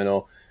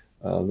Sacramento,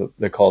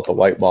 they call it the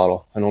white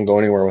bottle. I don't go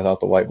anywhere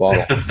without the white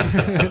bottle.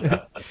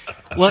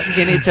 Well,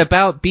 and it's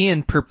about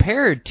being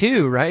prepared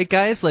too, right,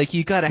 guys? Like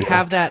you got to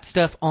have that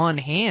stuff on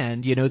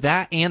hand,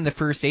 that and the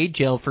first aid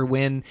gel for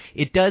when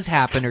it does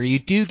happen or you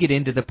do get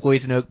into the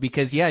poison oak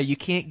because you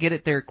can't get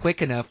it there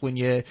quick enough when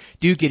you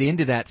do get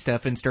into that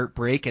stuff and start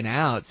breaking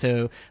out.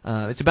 So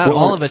it's about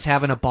all of us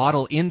having a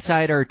bottle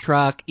inside our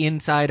truck,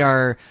 inside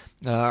our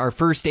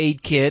first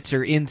aid kits,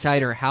 or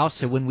inside our house,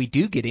 so when we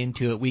do get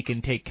into it, we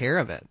can take care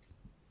of it.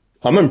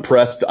 I'm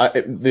impressed.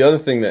 The other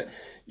thing that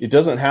it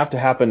doesn't have to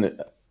happen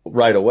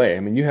right away.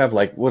 I mean, you have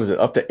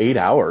up to 8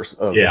 hours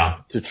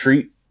to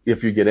treat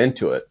if you get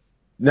into it.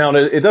 Now,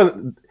 it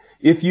doesn't.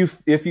 If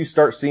you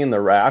start seeing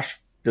the rash,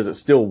 does it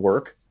still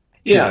work?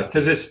 Yeah,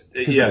 because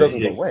it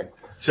doesn't go away.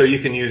 So you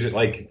can use it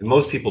like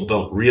most people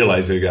don't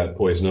realize they got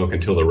poison oak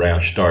until the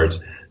rash starts.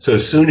 So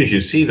as soon as you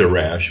see the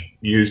rash,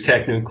 use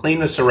Technu, clean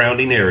the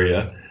surrounding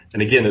area.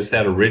 And again, it's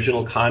that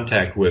original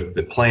contact with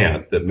the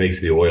plant that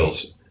makes the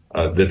oils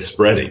that's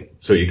spreading.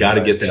 So you got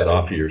to get that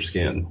off of your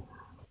skin.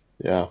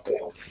 Yeah.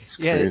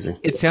 Crazy.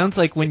 It sounds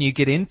like when you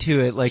get into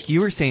it, like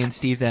you were saying,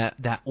 Steve,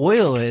 that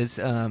oil is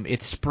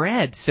it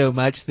spreads so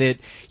much that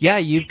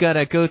you've got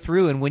to go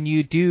through, and when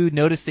you do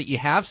notice that you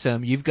have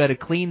some, you've got to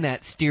clean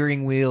that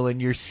steering wheel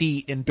and your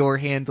seat and door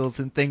handles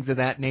and things of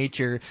that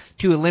nature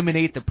to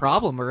eliminate the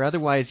problem, or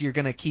otherwise you're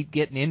going to keep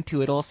getting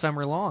into it all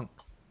summer long.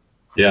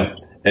 Yeah,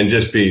 and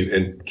just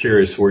be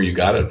curious where you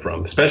got it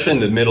from, especially in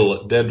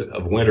the dead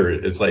of winter.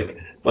 It's like,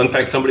 well, in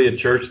fact, somebody at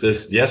church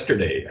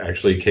yesterday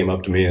actually came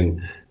up to me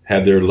and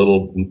had their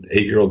little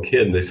 8-year-old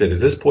kid, and they said, "Is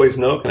this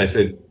poison oak?" And I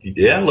said,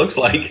 "Yeah, it looks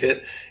like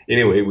it."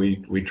 Anyway,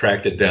 we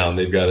tracked it down.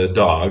 They've got a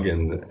dog,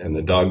 and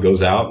the dog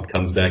goes out and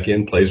comes back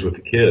in, plays with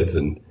the kids,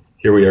 and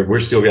here we are.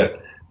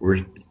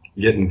 We're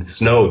getting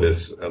snow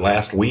this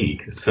last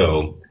week,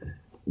 so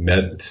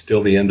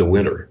still the end of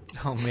winter.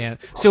 Oh man.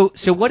 So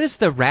what does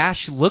the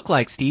rash look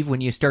like, Steve,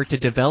 when you start to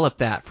develop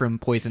that from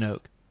poison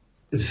oak?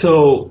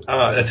 So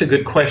that's a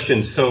good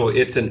question. So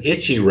it's an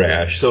itchy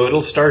rash. So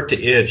it'll start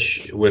to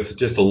itch with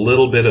just a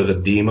little bit of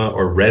edema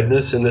or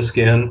redness in the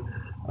skin.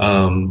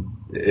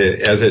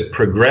 As it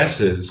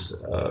progresses,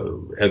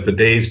 as the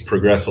days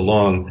progress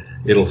along,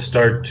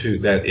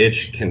 that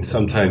itch can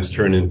sometimes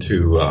turn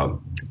into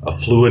a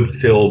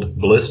fluid-filled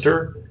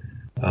blister.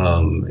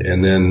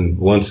 And then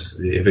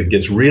if it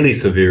gets really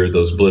severe,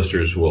 those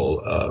blisters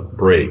will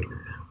break.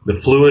 The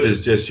fluid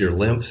is just your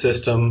lymph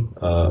system,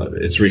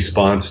 its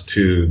response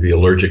to the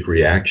allergic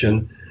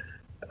reaction.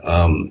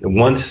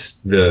 Once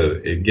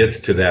it gets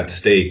to that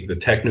state, the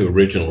Technu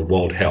Original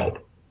won't help,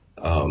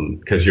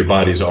 because your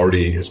body's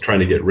already is trying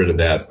to get rid of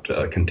that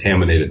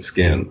contaminated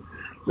skin.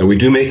 Now, we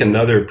do make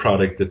another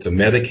product that's a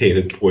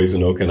medicated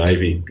poison oak and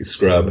ivy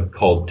scrub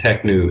called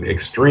Technu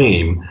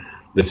Extreme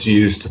that's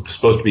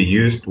supposed to be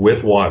used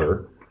with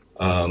water.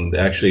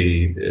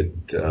 Actually, it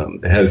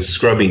has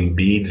scrubbing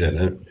beads in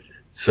it.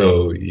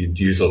 So you'd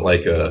use it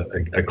like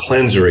a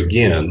cleanser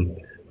again,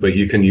 but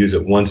you can use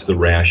it once the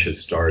rash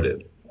has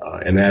started.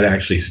 And that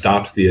actually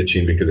stops the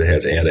itching because it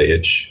has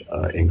anti-itch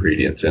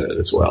ingredients in it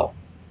as well.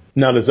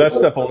 Now, does that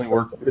stuff only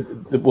work?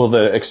 Will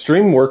the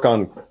Extreme work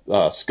on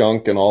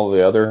skunk and all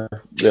the other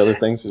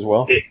things as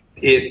well?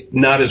 It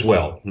not as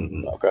well.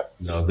 Mm-hmm. Okay.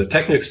 No, the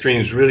Technu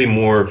Extreme is really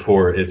more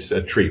for its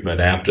a treatment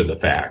after the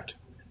fact,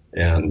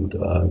 and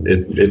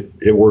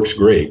it works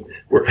great.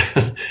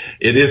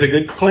 It is a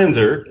good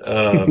cleanser.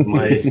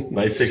 My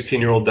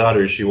 16-year-old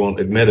daughter, she won't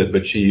admit it,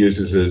 but she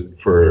uses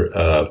it for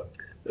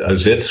a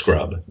zit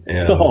scrub,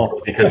 and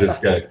because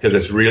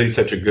it's really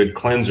such a good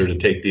cleanser to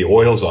take the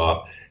oils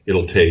off.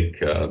 It'll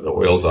take the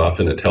oils off,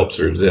 and it helps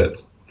her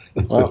zits.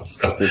 Wow,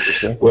 So, that's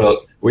interesting.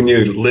 well, when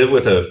you live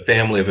with a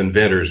family of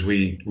inventors,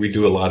 we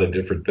do a lot of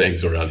different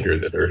things around here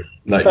that are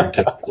not your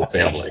typical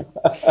family.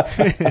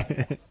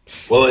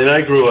 Well, and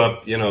I grew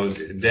up,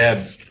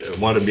 Dad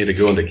wanted me to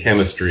go into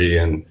chemistry,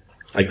 and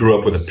I grew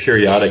up with a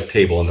periodic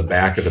table in the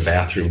back of the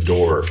bathroom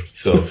door.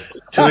 So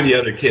two of the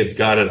other kids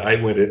got it.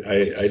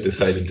 I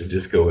decided to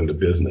just go into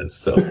business.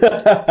 So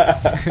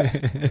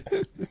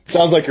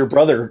sounds like your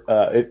brother.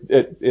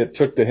 It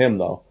took to him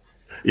though.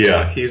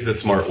 Yeah, he's the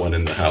smart one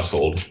in the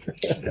household.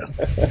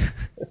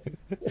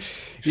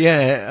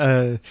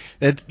 Yeah,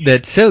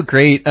 that's so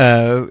great.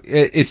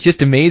 It's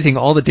just amazing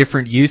all the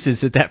different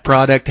uses that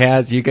product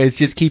has. You guys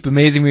just keep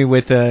amazing me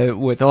with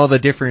all the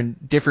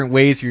different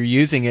ways you're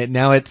using it.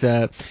 Now it's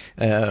a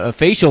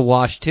facial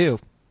wash too.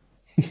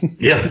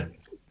 Yeah.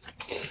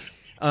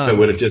 If I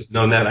would have just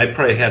known that, I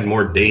probably had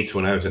more dates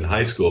when I was in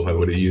high school if I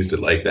would have used it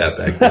like that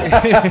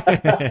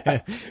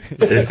back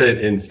then.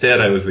 Instead,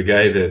 I was the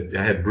guy that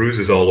I had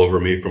bruises all over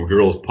me from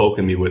girls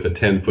poking me with a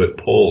 10-foot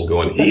pole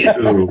going,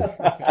 ew.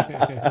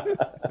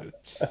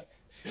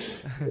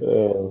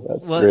 Oh,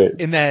 that's well,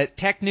 great. And that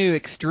Technu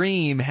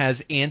Extreme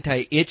has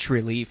anti-itch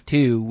relief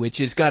too, which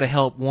has got to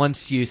help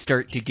once you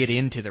start to get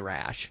into the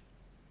rash.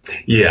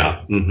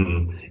 Yeah,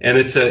 mm-hmm.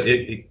 And so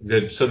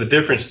the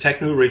difference,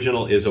 Technu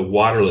Original is a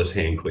waterless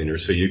hand cleaner,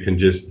 so you can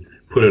just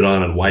put it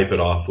on and wipe it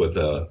off with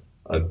a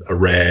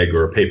rag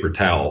or a paper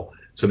towel.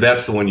 So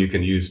that's the one you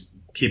can use,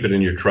 keep it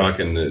in your truck,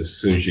 and as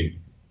soon as you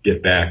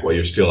get back while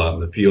you're still out in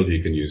the field,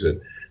 you can use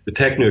it. The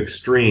Technu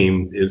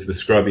Extreme is the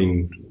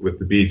scrubbing with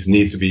the beads,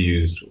 needs to be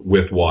used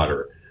with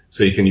water.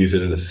 So you can use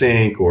it in a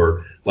sink, or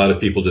a lot of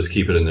people just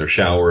keep it in their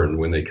shower, and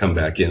when they come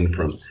back in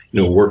from,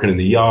 working in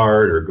the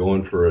yard or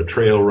going for a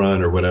trail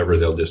run or whatever,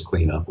 they'll just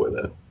clean up with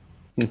it,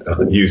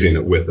 using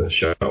it with a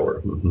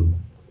shower. Mm-hmm.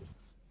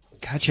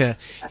 Gotcha.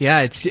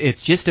 Yeah,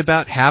 it's just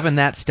about having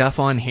that stuff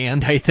on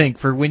hand, I think,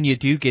 for when you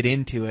do get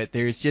into it.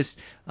 There's just,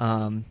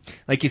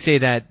 like you say,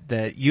 that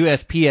the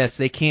USPS,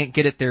 they can't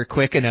get it there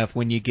quick enough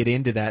when you get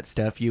into that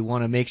stuff. You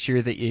want to make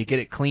sure that you get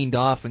it cleaned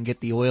off and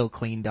get the oil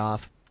cleaned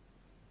off.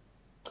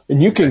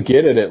 And you can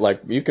get it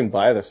at you can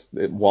buy this.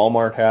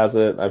 Walmart has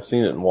it. I've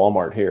seen it in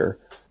Walmart here.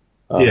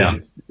 Yeah.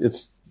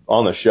 It's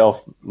on the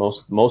shelf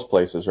most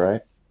places,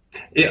 right?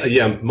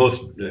 Yeah.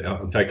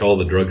 In fact, all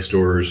the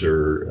drugstores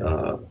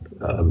or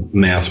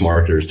mass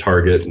marketers,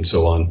 Target and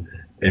so on,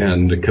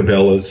 and the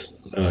Cabela's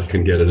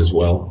can get it as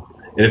well.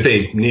 And if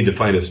they need to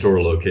find a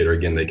store locator,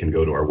 again, they can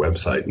go to our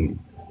website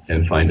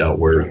and find out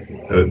where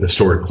the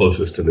store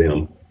closest to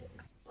them.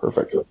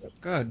 Perfect.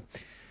 Good.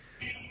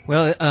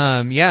 Well,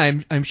 yeah,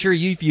 I'm sure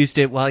you've used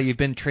it while you've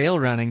been trail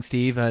running,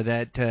 Steve.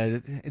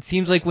 It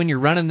seems like when you're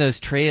running those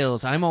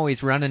trails, I'm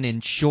always running in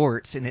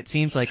shorts, and it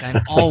seems like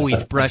I'm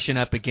always brushing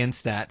up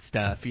against that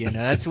stuff.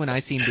 That's when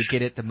I seem to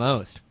get it the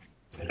most.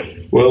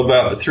 Well,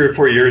 about 3 or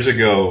 4 years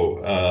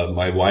ago,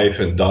 my wife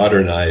and daughter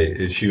and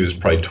I, she was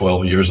probably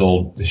 12 years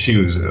old, she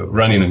was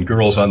running in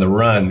Girls on the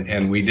Run,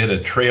 and we did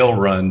a trail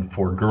run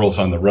for Girls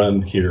on the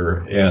Run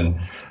here, and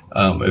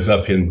is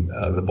up in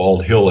the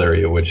Bald Hill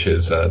area, which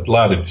is a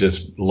lot of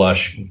just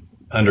lush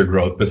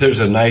undergrowth. But there's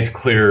a nice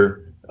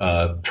clear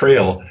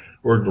trail.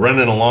 We're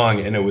running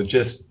along, and it was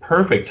just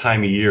perfect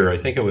time of year. I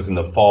think it was in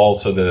the fall,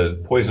 so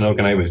the poison oak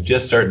and I was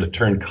just starting to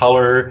turn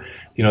color,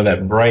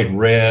 that bright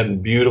red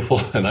and beautiful.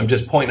 And I'm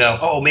just pointing out,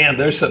 oh man,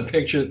 there's some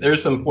pictures,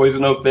 there's some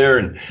poison oak there.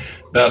 And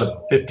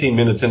about 15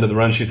 minutes into the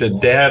run, she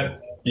said,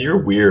 "Dad, you're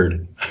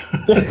weird."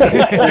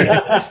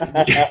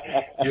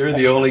 You're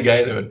the only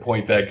guy that would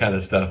point that kind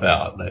of stuff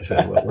out. And I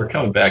said, well, we're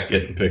coming back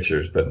getting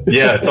pictures. But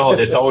yeah,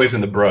 it's always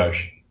in the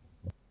brush.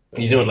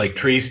 Like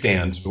tree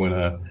stands when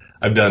I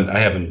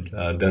haven't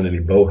done any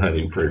bow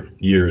hunting for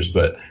years,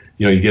 but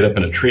you get up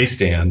in a tree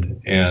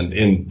stand and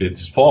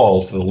it's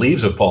fall, so the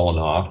leaves have fallen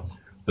off,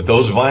 but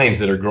those vines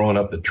that are growing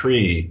up the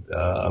tree,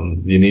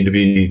 you need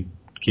to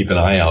keep an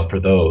eye out for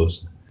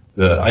those.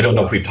 I don't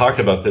know if we've talked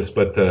about this,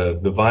 but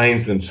the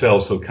vines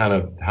themselves, so kind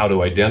of how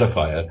to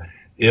identify it.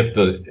 If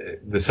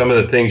some of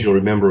the things you'll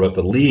remember about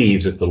the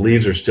leaves, if the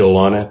leaves are still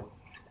on it,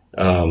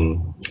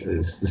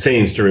 the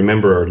sayings to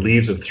remember are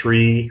leaves of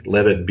 3,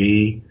 let it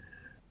be.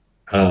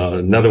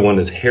 Another one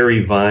is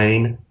hairy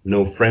vine,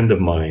 no friend of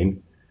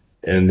mine.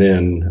 And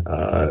then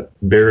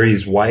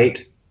berries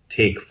white,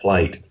 take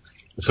flight.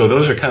 So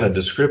those are kind of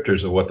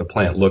descriptors of what the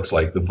plant looks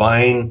like. The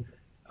vine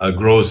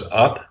grows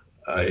up.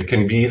 It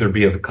can either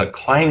be a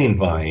climbing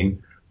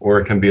vine or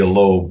it can be a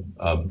low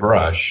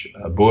bush.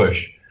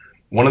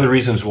 One of the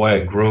reasons why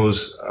it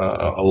grows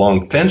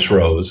along fence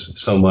rows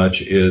so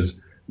much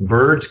is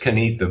birds can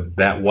eat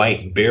that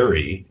white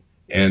berry,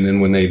 and then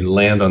when they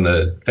land on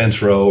the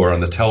fence row or on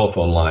the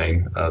telephone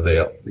line,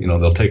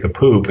 they'll take a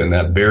poop, and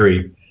that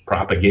berry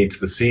propagates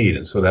the seed,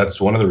 and so that's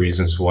one of the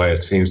reasons why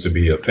it seems to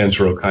be a fence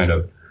row kind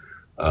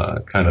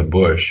of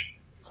bush.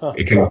 Huh.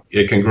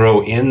 It can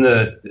grow in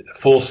the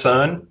full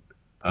sun,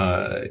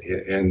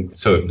 and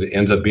so it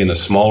ends up being a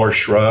smaller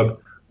shrub.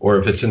 Or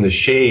if it's in the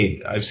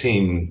shade, I've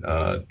seen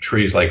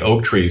trees like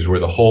oak trees where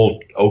the whole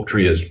oak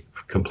tree is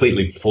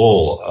completely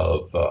full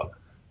of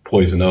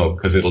poison oak,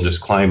 because it'll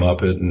just climb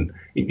up it and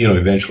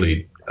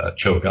eventually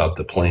choke out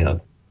the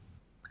plant,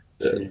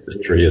 the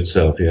tree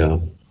itself. Yeah.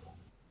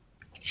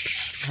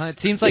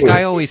 It seems like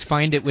I always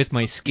find it with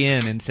my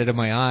skin instead of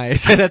my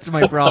eyes. That's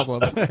my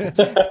problem.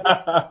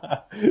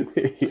 I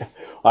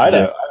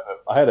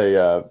had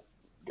a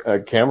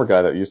camera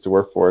guy that used to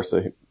work for us.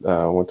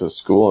 I went to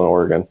school in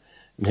Oregon,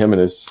 and him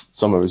and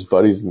some of his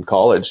buddies in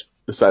college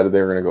decided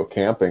they were going to go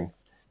camping.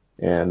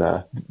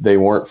 And they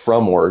weren't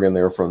from Oregon.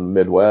 They were from the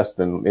Midwest,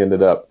 and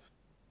ended up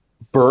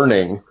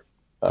burning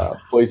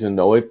poison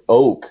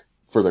oak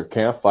for their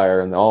campfire,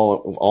 and they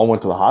all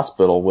went to the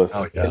hospital with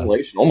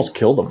inhalation. Almost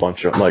killed a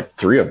bunch of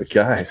 3 of the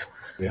guys.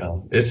 Yeah,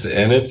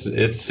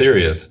 it's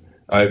serious.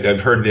 I've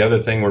heard the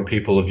other thing where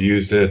people have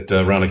used it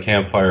around a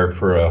campfire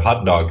for a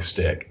hot dog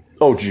stick.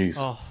 Oh, geez.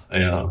 Oh.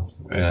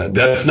 Yeah,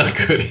 that's not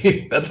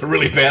good. That's a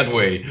really bad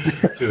way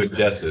to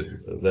ingest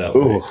it that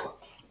way.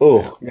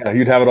 Oh, yeah,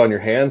 you'd have it on your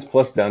hands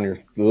plus down your.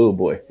 Oh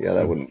boy, yeah,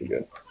 that wouldn't be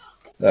good.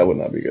 That would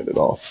not be good at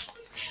all.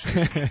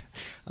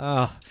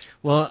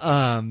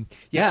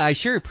 Yeah, I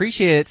sure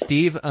appreciate it,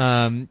 Steve.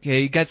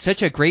 You got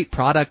such a great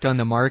product on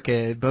the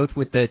market, both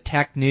with the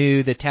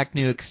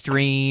Technu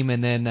Extreme,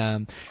 and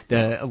then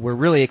we're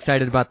really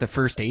excited about the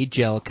first aid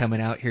gel coming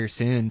out here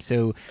soon.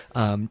 So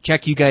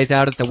check you guys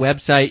out at the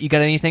website. You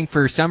got anything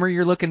for summer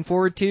you're looking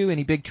forward to?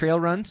 Any big trail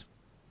runs?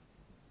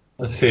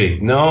 Let's see.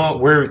 No,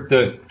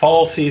 the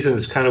fall season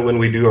is kind of when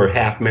we do our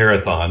half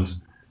marathons,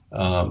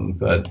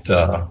 but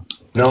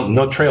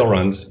no trail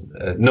runs,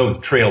 no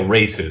trail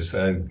races.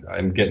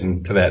 I'm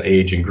getting to that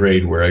age and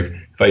grade where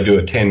if I do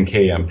a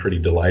 10K, I'm pretty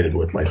delighted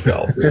with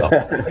myself. So.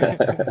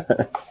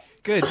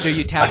 Good. So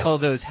you tackle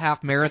those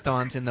half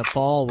marathons in the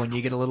fall when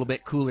you get a little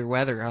bit cooler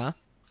weather, huh?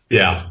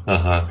 Yeah.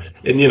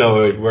 And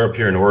we're up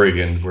here in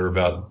Oregon. We're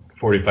about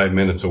 45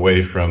 minutes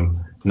away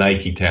from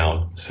Nike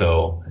Town,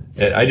 so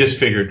I just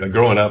figured,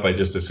 growing up, I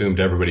just assumed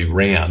everybody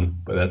ran,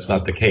 but that's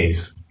not the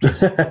case.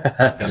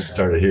 Kind of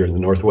started here in the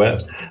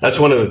Northwest. That's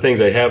one of the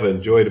things I have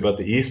enjoyed about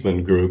the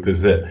Eastman Group,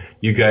 is that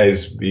you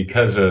guys,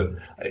 because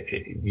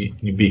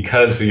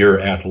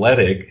you're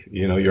athletic,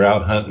 you're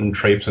out hunting,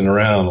 traipsing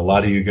around. A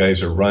lot of you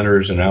guys are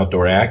runners and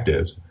outdoor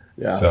actives.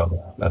 Yeah.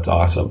 So that's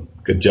awesome.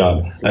 Good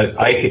job.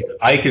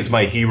 Ike is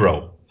my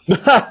hero.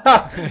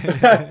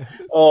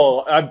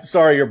 Oh, I'm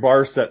sorry your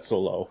bar's set so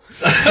low.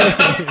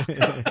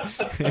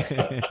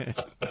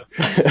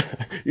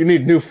 You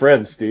need new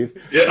friends, Steve.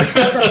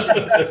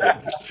 Yeah.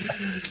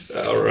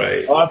 All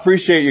right. Well, I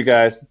appreciate you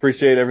guys.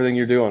 Appreciate everything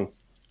you're doing.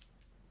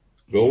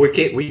 Well,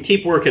 we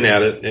keep working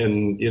at it,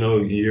 and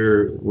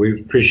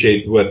we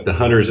appreciate what the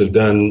hunters have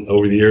done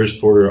over the years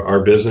for our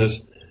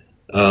business.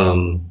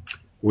 One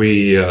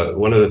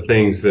of the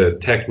things that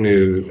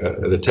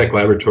Technu, the Tech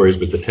Laboratories,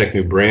 but the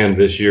Technu brand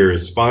this year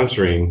is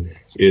sponsoring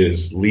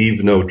is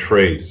Leave No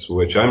Trace,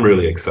 which I'm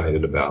really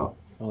excited about.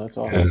 Oh, that's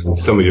awesome. And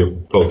some of your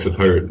folks have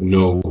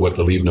know what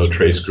the Leave No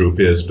Trace group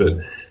is, but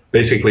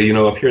basically,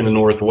 up here in the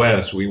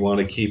Northwest, we want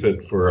to keep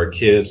it for our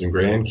kids and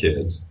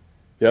grandkids.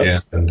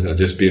 Yep. And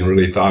just being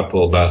really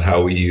thoughtful about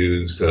how we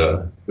use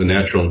the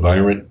natural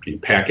environment. You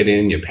pack it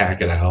in, you pack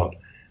it out.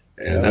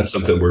 And that's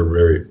something we're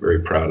very,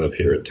 very proud of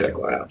here at Tech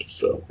Labs.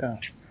 So.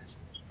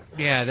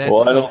 Yeah, that's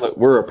well, I know that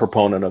we're a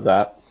proponent of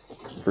that,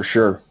 for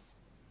sure.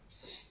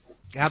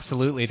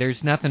 Absolutely.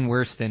 There's nothing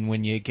worse than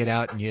when you get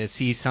out and you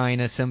see sign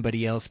of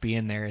somebody else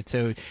being there. And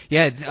so,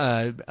 yeah,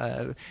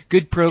 it's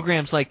good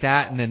programs like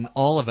that, and then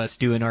all of us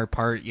doing our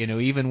part.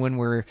 Even when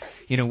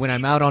when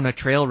I'm out on a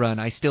trail run,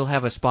 I still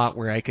have a spot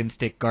where I can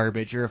stick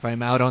garbage. Or if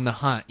I'm out on the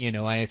hunt,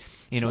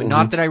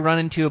 not that I run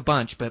into a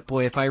bunch, but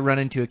boy, if I run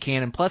into a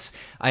cannon. Plus,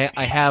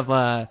 I have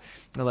I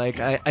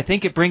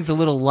think it brings a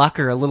little luck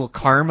or a little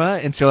karma,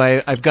 and so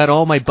I've got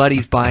all my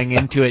buddies buying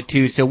into it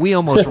too. So we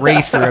almost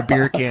race for a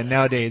beer can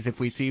nowadays if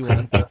we see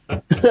one.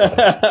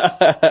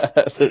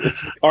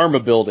 It's karma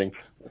building.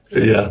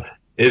 Yeah.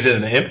 Is it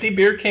an empty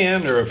beer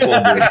can or a full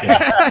beer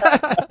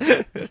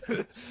can?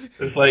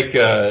 It's like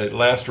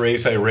last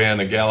race I ran,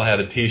 a gal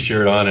had a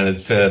T-shirt on and it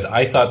said,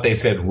 "I thought they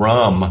said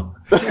rum."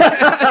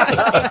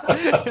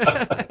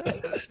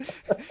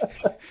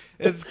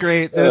 It's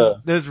great.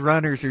 Those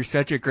runners are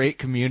such a great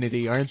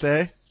community, aren't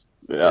they?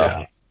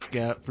 Yeah.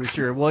 Yeah, for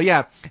sure. Well,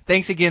 yeah.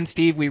 Thanks again,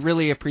 Steve. We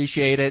really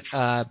appreciate it.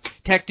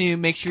 TechNew,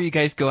 make sure you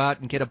guys go out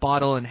and get a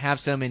bottle and have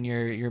some in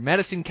your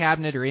medicine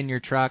cabinet or in your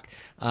truck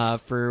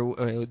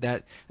for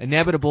that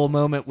inevitable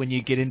moment when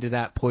you get into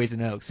that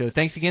poison oak. So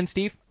thanks again,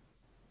 Steve.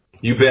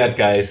 You bet,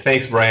 guys.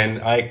 Thanks, Brian.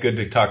 Good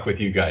to talk with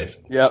you guys.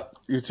 Yep,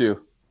 you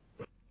too.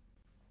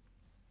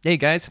 Hey,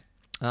 guys.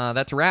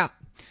 That's a wrap.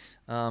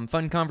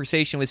 Fun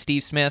conversation with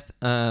Steve Smith.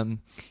 Yeah,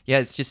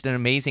 it's just an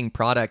amazing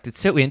product. It's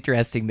so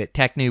interesting that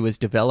TechNew was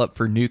developed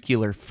for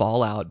nuclear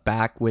fallout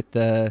back with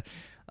the,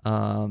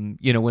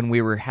 when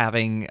we were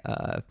having,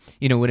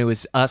 when it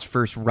was us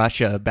versus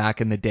Russia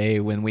back in the day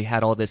when we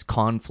had all this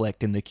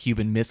conflict in the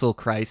Cuban Missile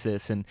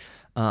Crisis. And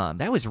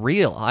that was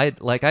real.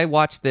 I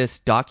watched this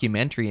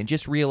documentary and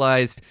just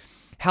realized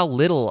how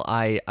little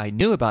I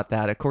knew about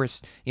that. Of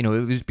course, it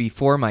was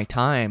before my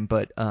time,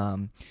 but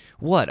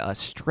what a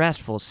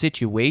stressful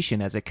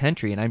situation as a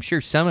country, and I'm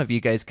sure some of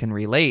you guys can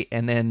relate.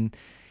 And then,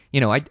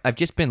 I've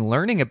just been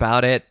learning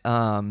about it,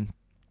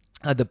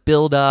 the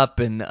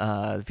build-up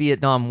and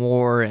Vietnam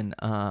War and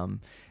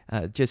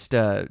just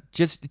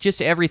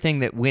everything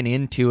that went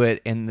into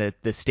it and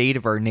the state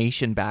of our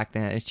nation back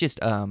then. It's just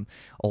a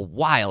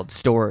wild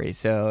story.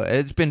 So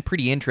it's been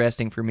pretty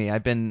interesting for me.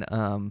 I've been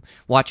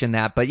watching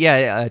that. But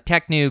yeah,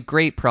 TechNew,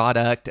 great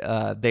product.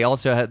 They're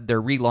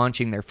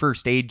relaunching their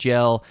first aid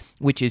gel,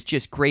 which is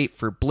just great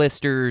for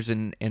blisters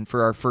and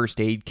for our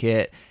first aid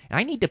kit.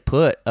 I need to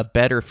put a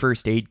better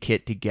first aid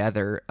kit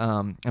together.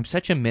 I'm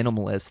such a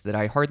minimalist that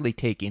I hardly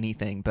take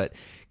anything, but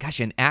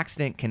gosh, an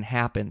accident can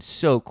happen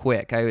so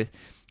quick. I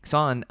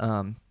saw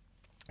on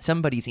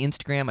somebody's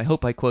Instagram, I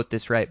hope I quote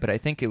this right, but I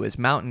think it was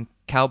Mountain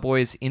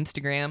Cowboy's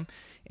Instagram,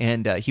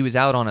 and he was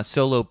out on a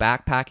solo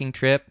backpacking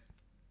trip,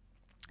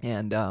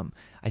 and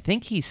I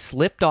think he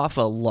slipped off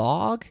a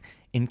log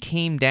and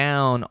came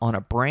down on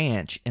a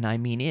branch, and I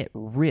mean, it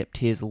ripped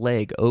his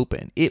leg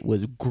open. It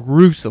was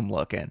gruesome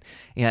looking.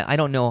 Yeah, I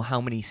don't know how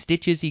many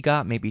stitches he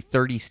got, maybe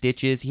 30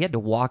 stitches. He had to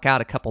walk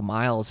out a couple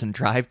miles and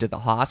drive to the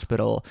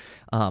hospital,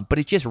 but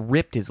it just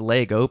ripped his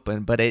leg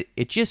open. But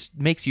it just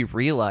makes you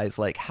realize,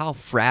 like, how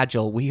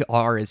fragile we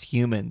are as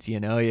humans,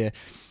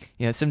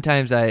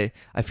 sometimes I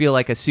feel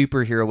like a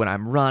superhero when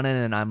I'm running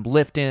and I'm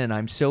lifting and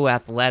I'm so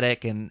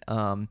athletic and,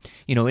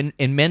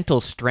 in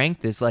mental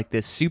strength is like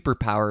this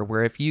superpower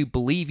where if you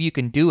believe you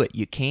can do it,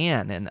 you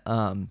can.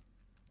 And,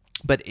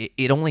 but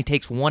it only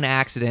takes one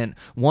accident,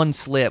 one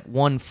slip,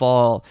 one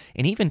fall,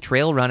 and even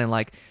trail running.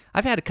 Like,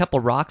 I've had a couple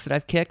rocks that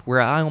I've kicked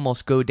where I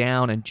almost go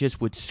down and just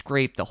would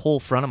scrape the whole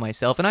front of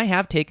myself. And I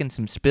have taken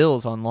some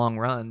spills on long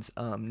runs,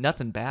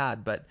 nothing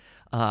bad, but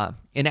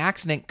an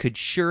accident could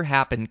sure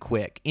happen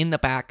quick in the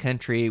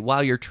backcountry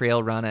while you're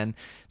trail running.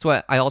 So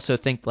I also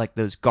think like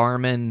those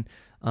Garmin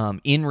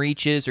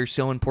in-reaches are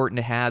so important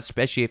to have,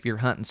 especially if you're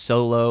hunting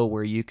solo,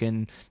 where you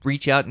can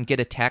reach out and get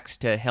a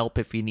text to help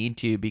if you need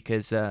to,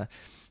 because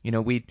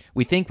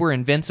we think we're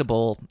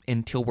invincible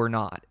until we're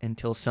not,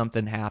 until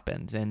something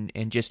happens,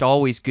 and just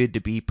always good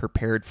to be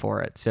prepared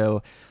for it.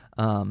 So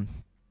yeah,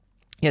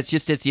 it's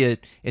just as you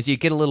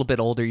get a little bit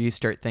older, you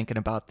start thinking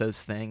about those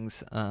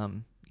things.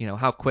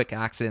 How quick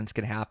accidents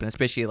can happen,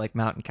 especially like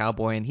Mountain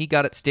Cowboy, and he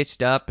got it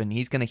stitched up and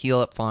he's going to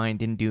heal up fine,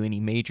 didn't do any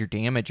major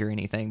damage or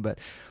anything, but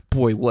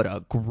boy, what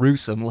a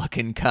gruesome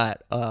looking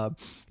cut.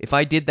 If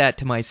I did that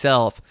to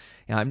myself,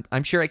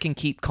 I'm sure I can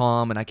keep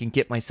calm and I can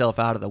get myself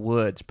out of the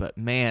woods, but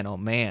man, oh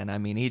man, I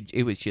mean,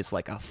 it was just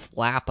like a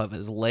flap of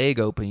his leg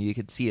open. You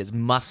could see his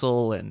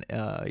muscle and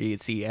you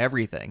could see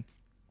everything.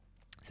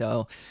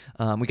 So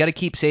we got to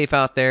keep safe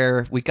out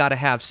there. We got to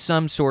have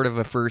some sort of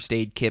a first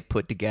aid kit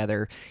put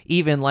together.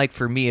 Even like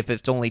for me, if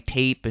it's only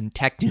tape and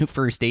TechNew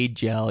first aid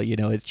gel,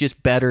 it's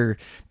just better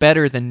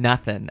than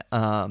nothing.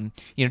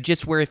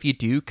 Just where if you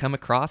do come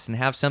across and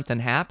have something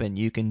happen,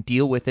 you can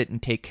deal with it and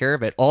take care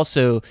of it.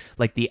 Also,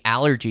 like the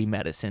allergy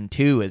medicine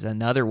too is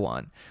another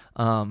one.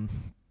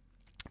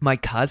 my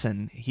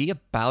cousin, he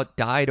about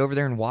died over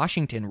there in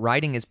Washington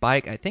riding his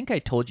bike. I think I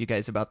told you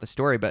guys about the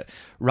story, but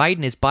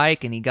riding his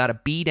bike, and he got a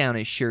bee down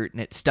his shirt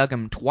and it stung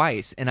him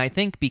twice. And I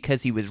think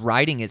because he was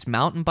riding his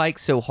mountain bike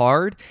so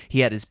hard,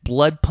 he had his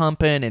blood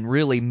pumping and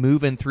really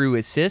moving through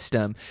his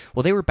system.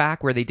 Well, they were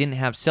back where they didn't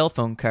have cell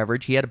phone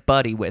coverage. He had a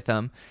buddy with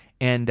him.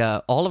 And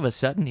all of a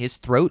sudden, his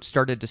throat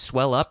started to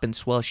swell up and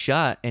swell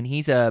shut. And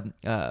he's a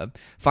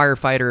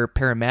firefighter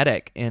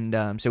paramedic.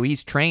 And so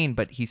he's trained,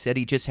 but he said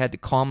he just had to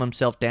calm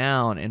himself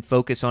down and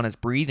focus on his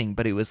breathing.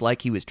 But it was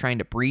like he was trying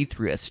to breathe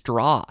through a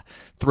straw.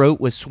 Throat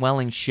was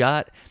swelling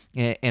shut.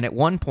 And at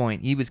one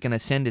point, he was going to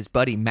send his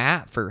buddy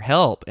Matt for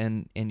help,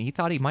 and he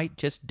thought he might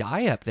just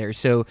die up there.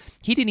 So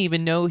he didn't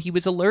even know he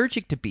was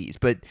allergic to bees,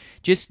 but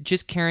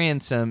just carrying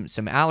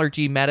some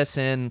allergy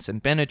medicine,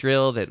 some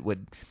Benadryl that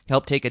would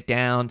help take it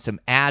down, some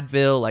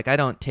Advil. Like, I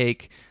don't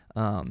take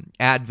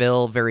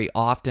Advil very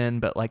often,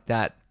 but like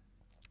that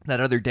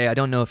other day, I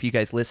don't know if you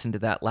guys listened to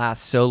that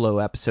last solo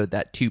episode,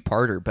 that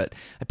two-parter, but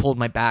I pulled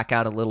my back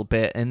out a little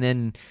bit and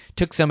then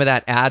took some of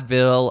that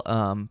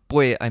Advil.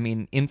 Boy, I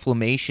mean,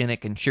 inflammation,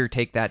 it can sure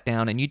take that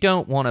down. And you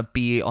don't want to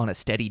be on a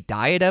steady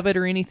diet of it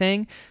or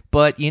anything,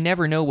 but you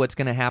never know what's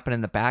going to happen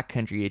in the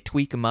backcountry. You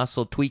tweak a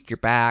muscle, tweak your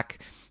back,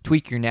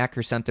 tweak your neck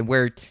or something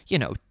where,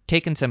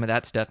 taking some of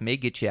that stuff may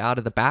get you out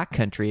of the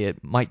backcountry.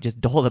 It might just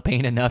dull the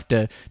pain enough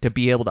to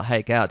be able to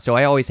hike out. So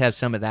I always have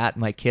some of that in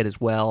my kit as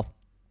well.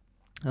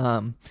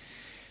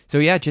 So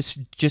yeah, just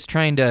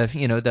trying to,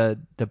 the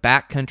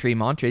backcountry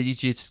mantra, you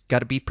just got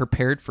to be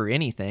prepared for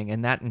anything.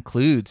 And that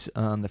includes,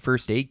 the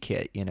first aid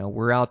kit.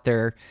 We're out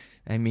there.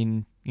 I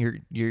mean,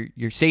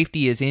 your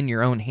safety is in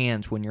your own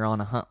hands when you're on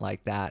a hunt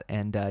like that.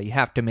 And, you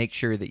have to make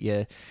sure that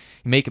you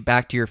make it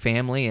back to your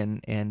family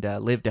and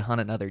live to hunt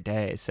another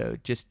day. So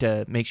just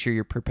make sure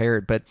you're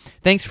prepared. But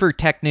thanks for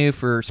TechNew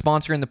for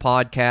sponsoring the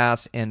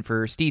podcast and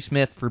for Steve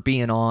Smith for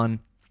being on.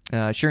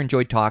 Sure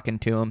enjoyed talking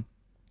to him.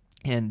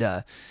 And,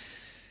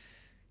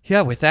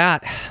 yeah, with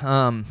that,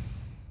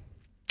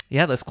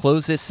 let's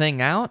close this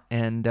thing out.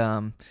 And,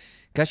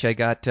 gosh, I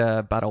got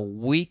about a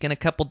week and a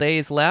couple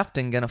days left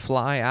and going to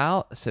fly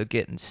out. So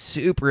getting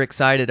super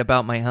excited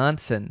about my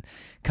hunts and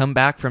come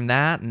back from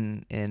that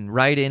and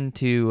right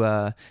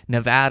into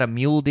Nevada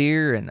mule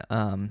deer. And,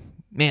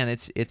 man,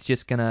 it's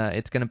just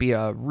gonna be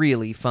a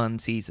really fun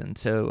season.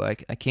 So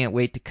I can't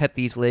wait to cut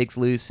these legs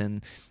loose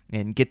and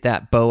get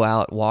that bow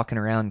out walking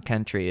around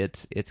country.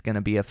 It's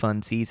gonna be a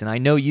fun season. I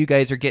know you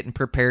guys are getting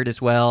prepared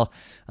as well.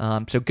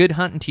 So good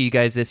hunting to you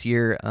guys this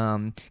year.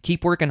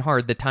 Keep working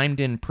hard. The time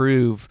to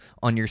improve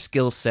on your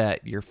skill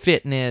set, your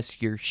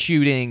fitness, your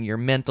shooting, your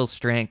mental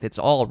strength. It's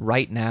all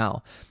right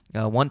now.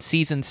 Once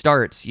season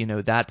starts,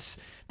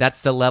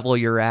 that's the level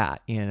you're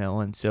at,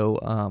 and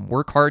so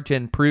work hard to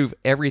improve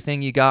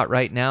everything you got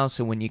right now,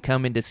 so when you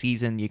come into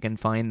season, you can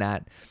find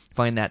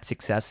that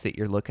success that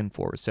you're looking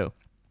for. So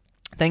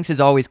thanks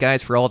as always,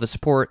 guys, for all the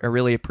support. I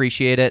really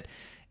appreciate it,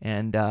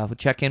 and we'll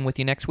check in with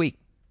you next week.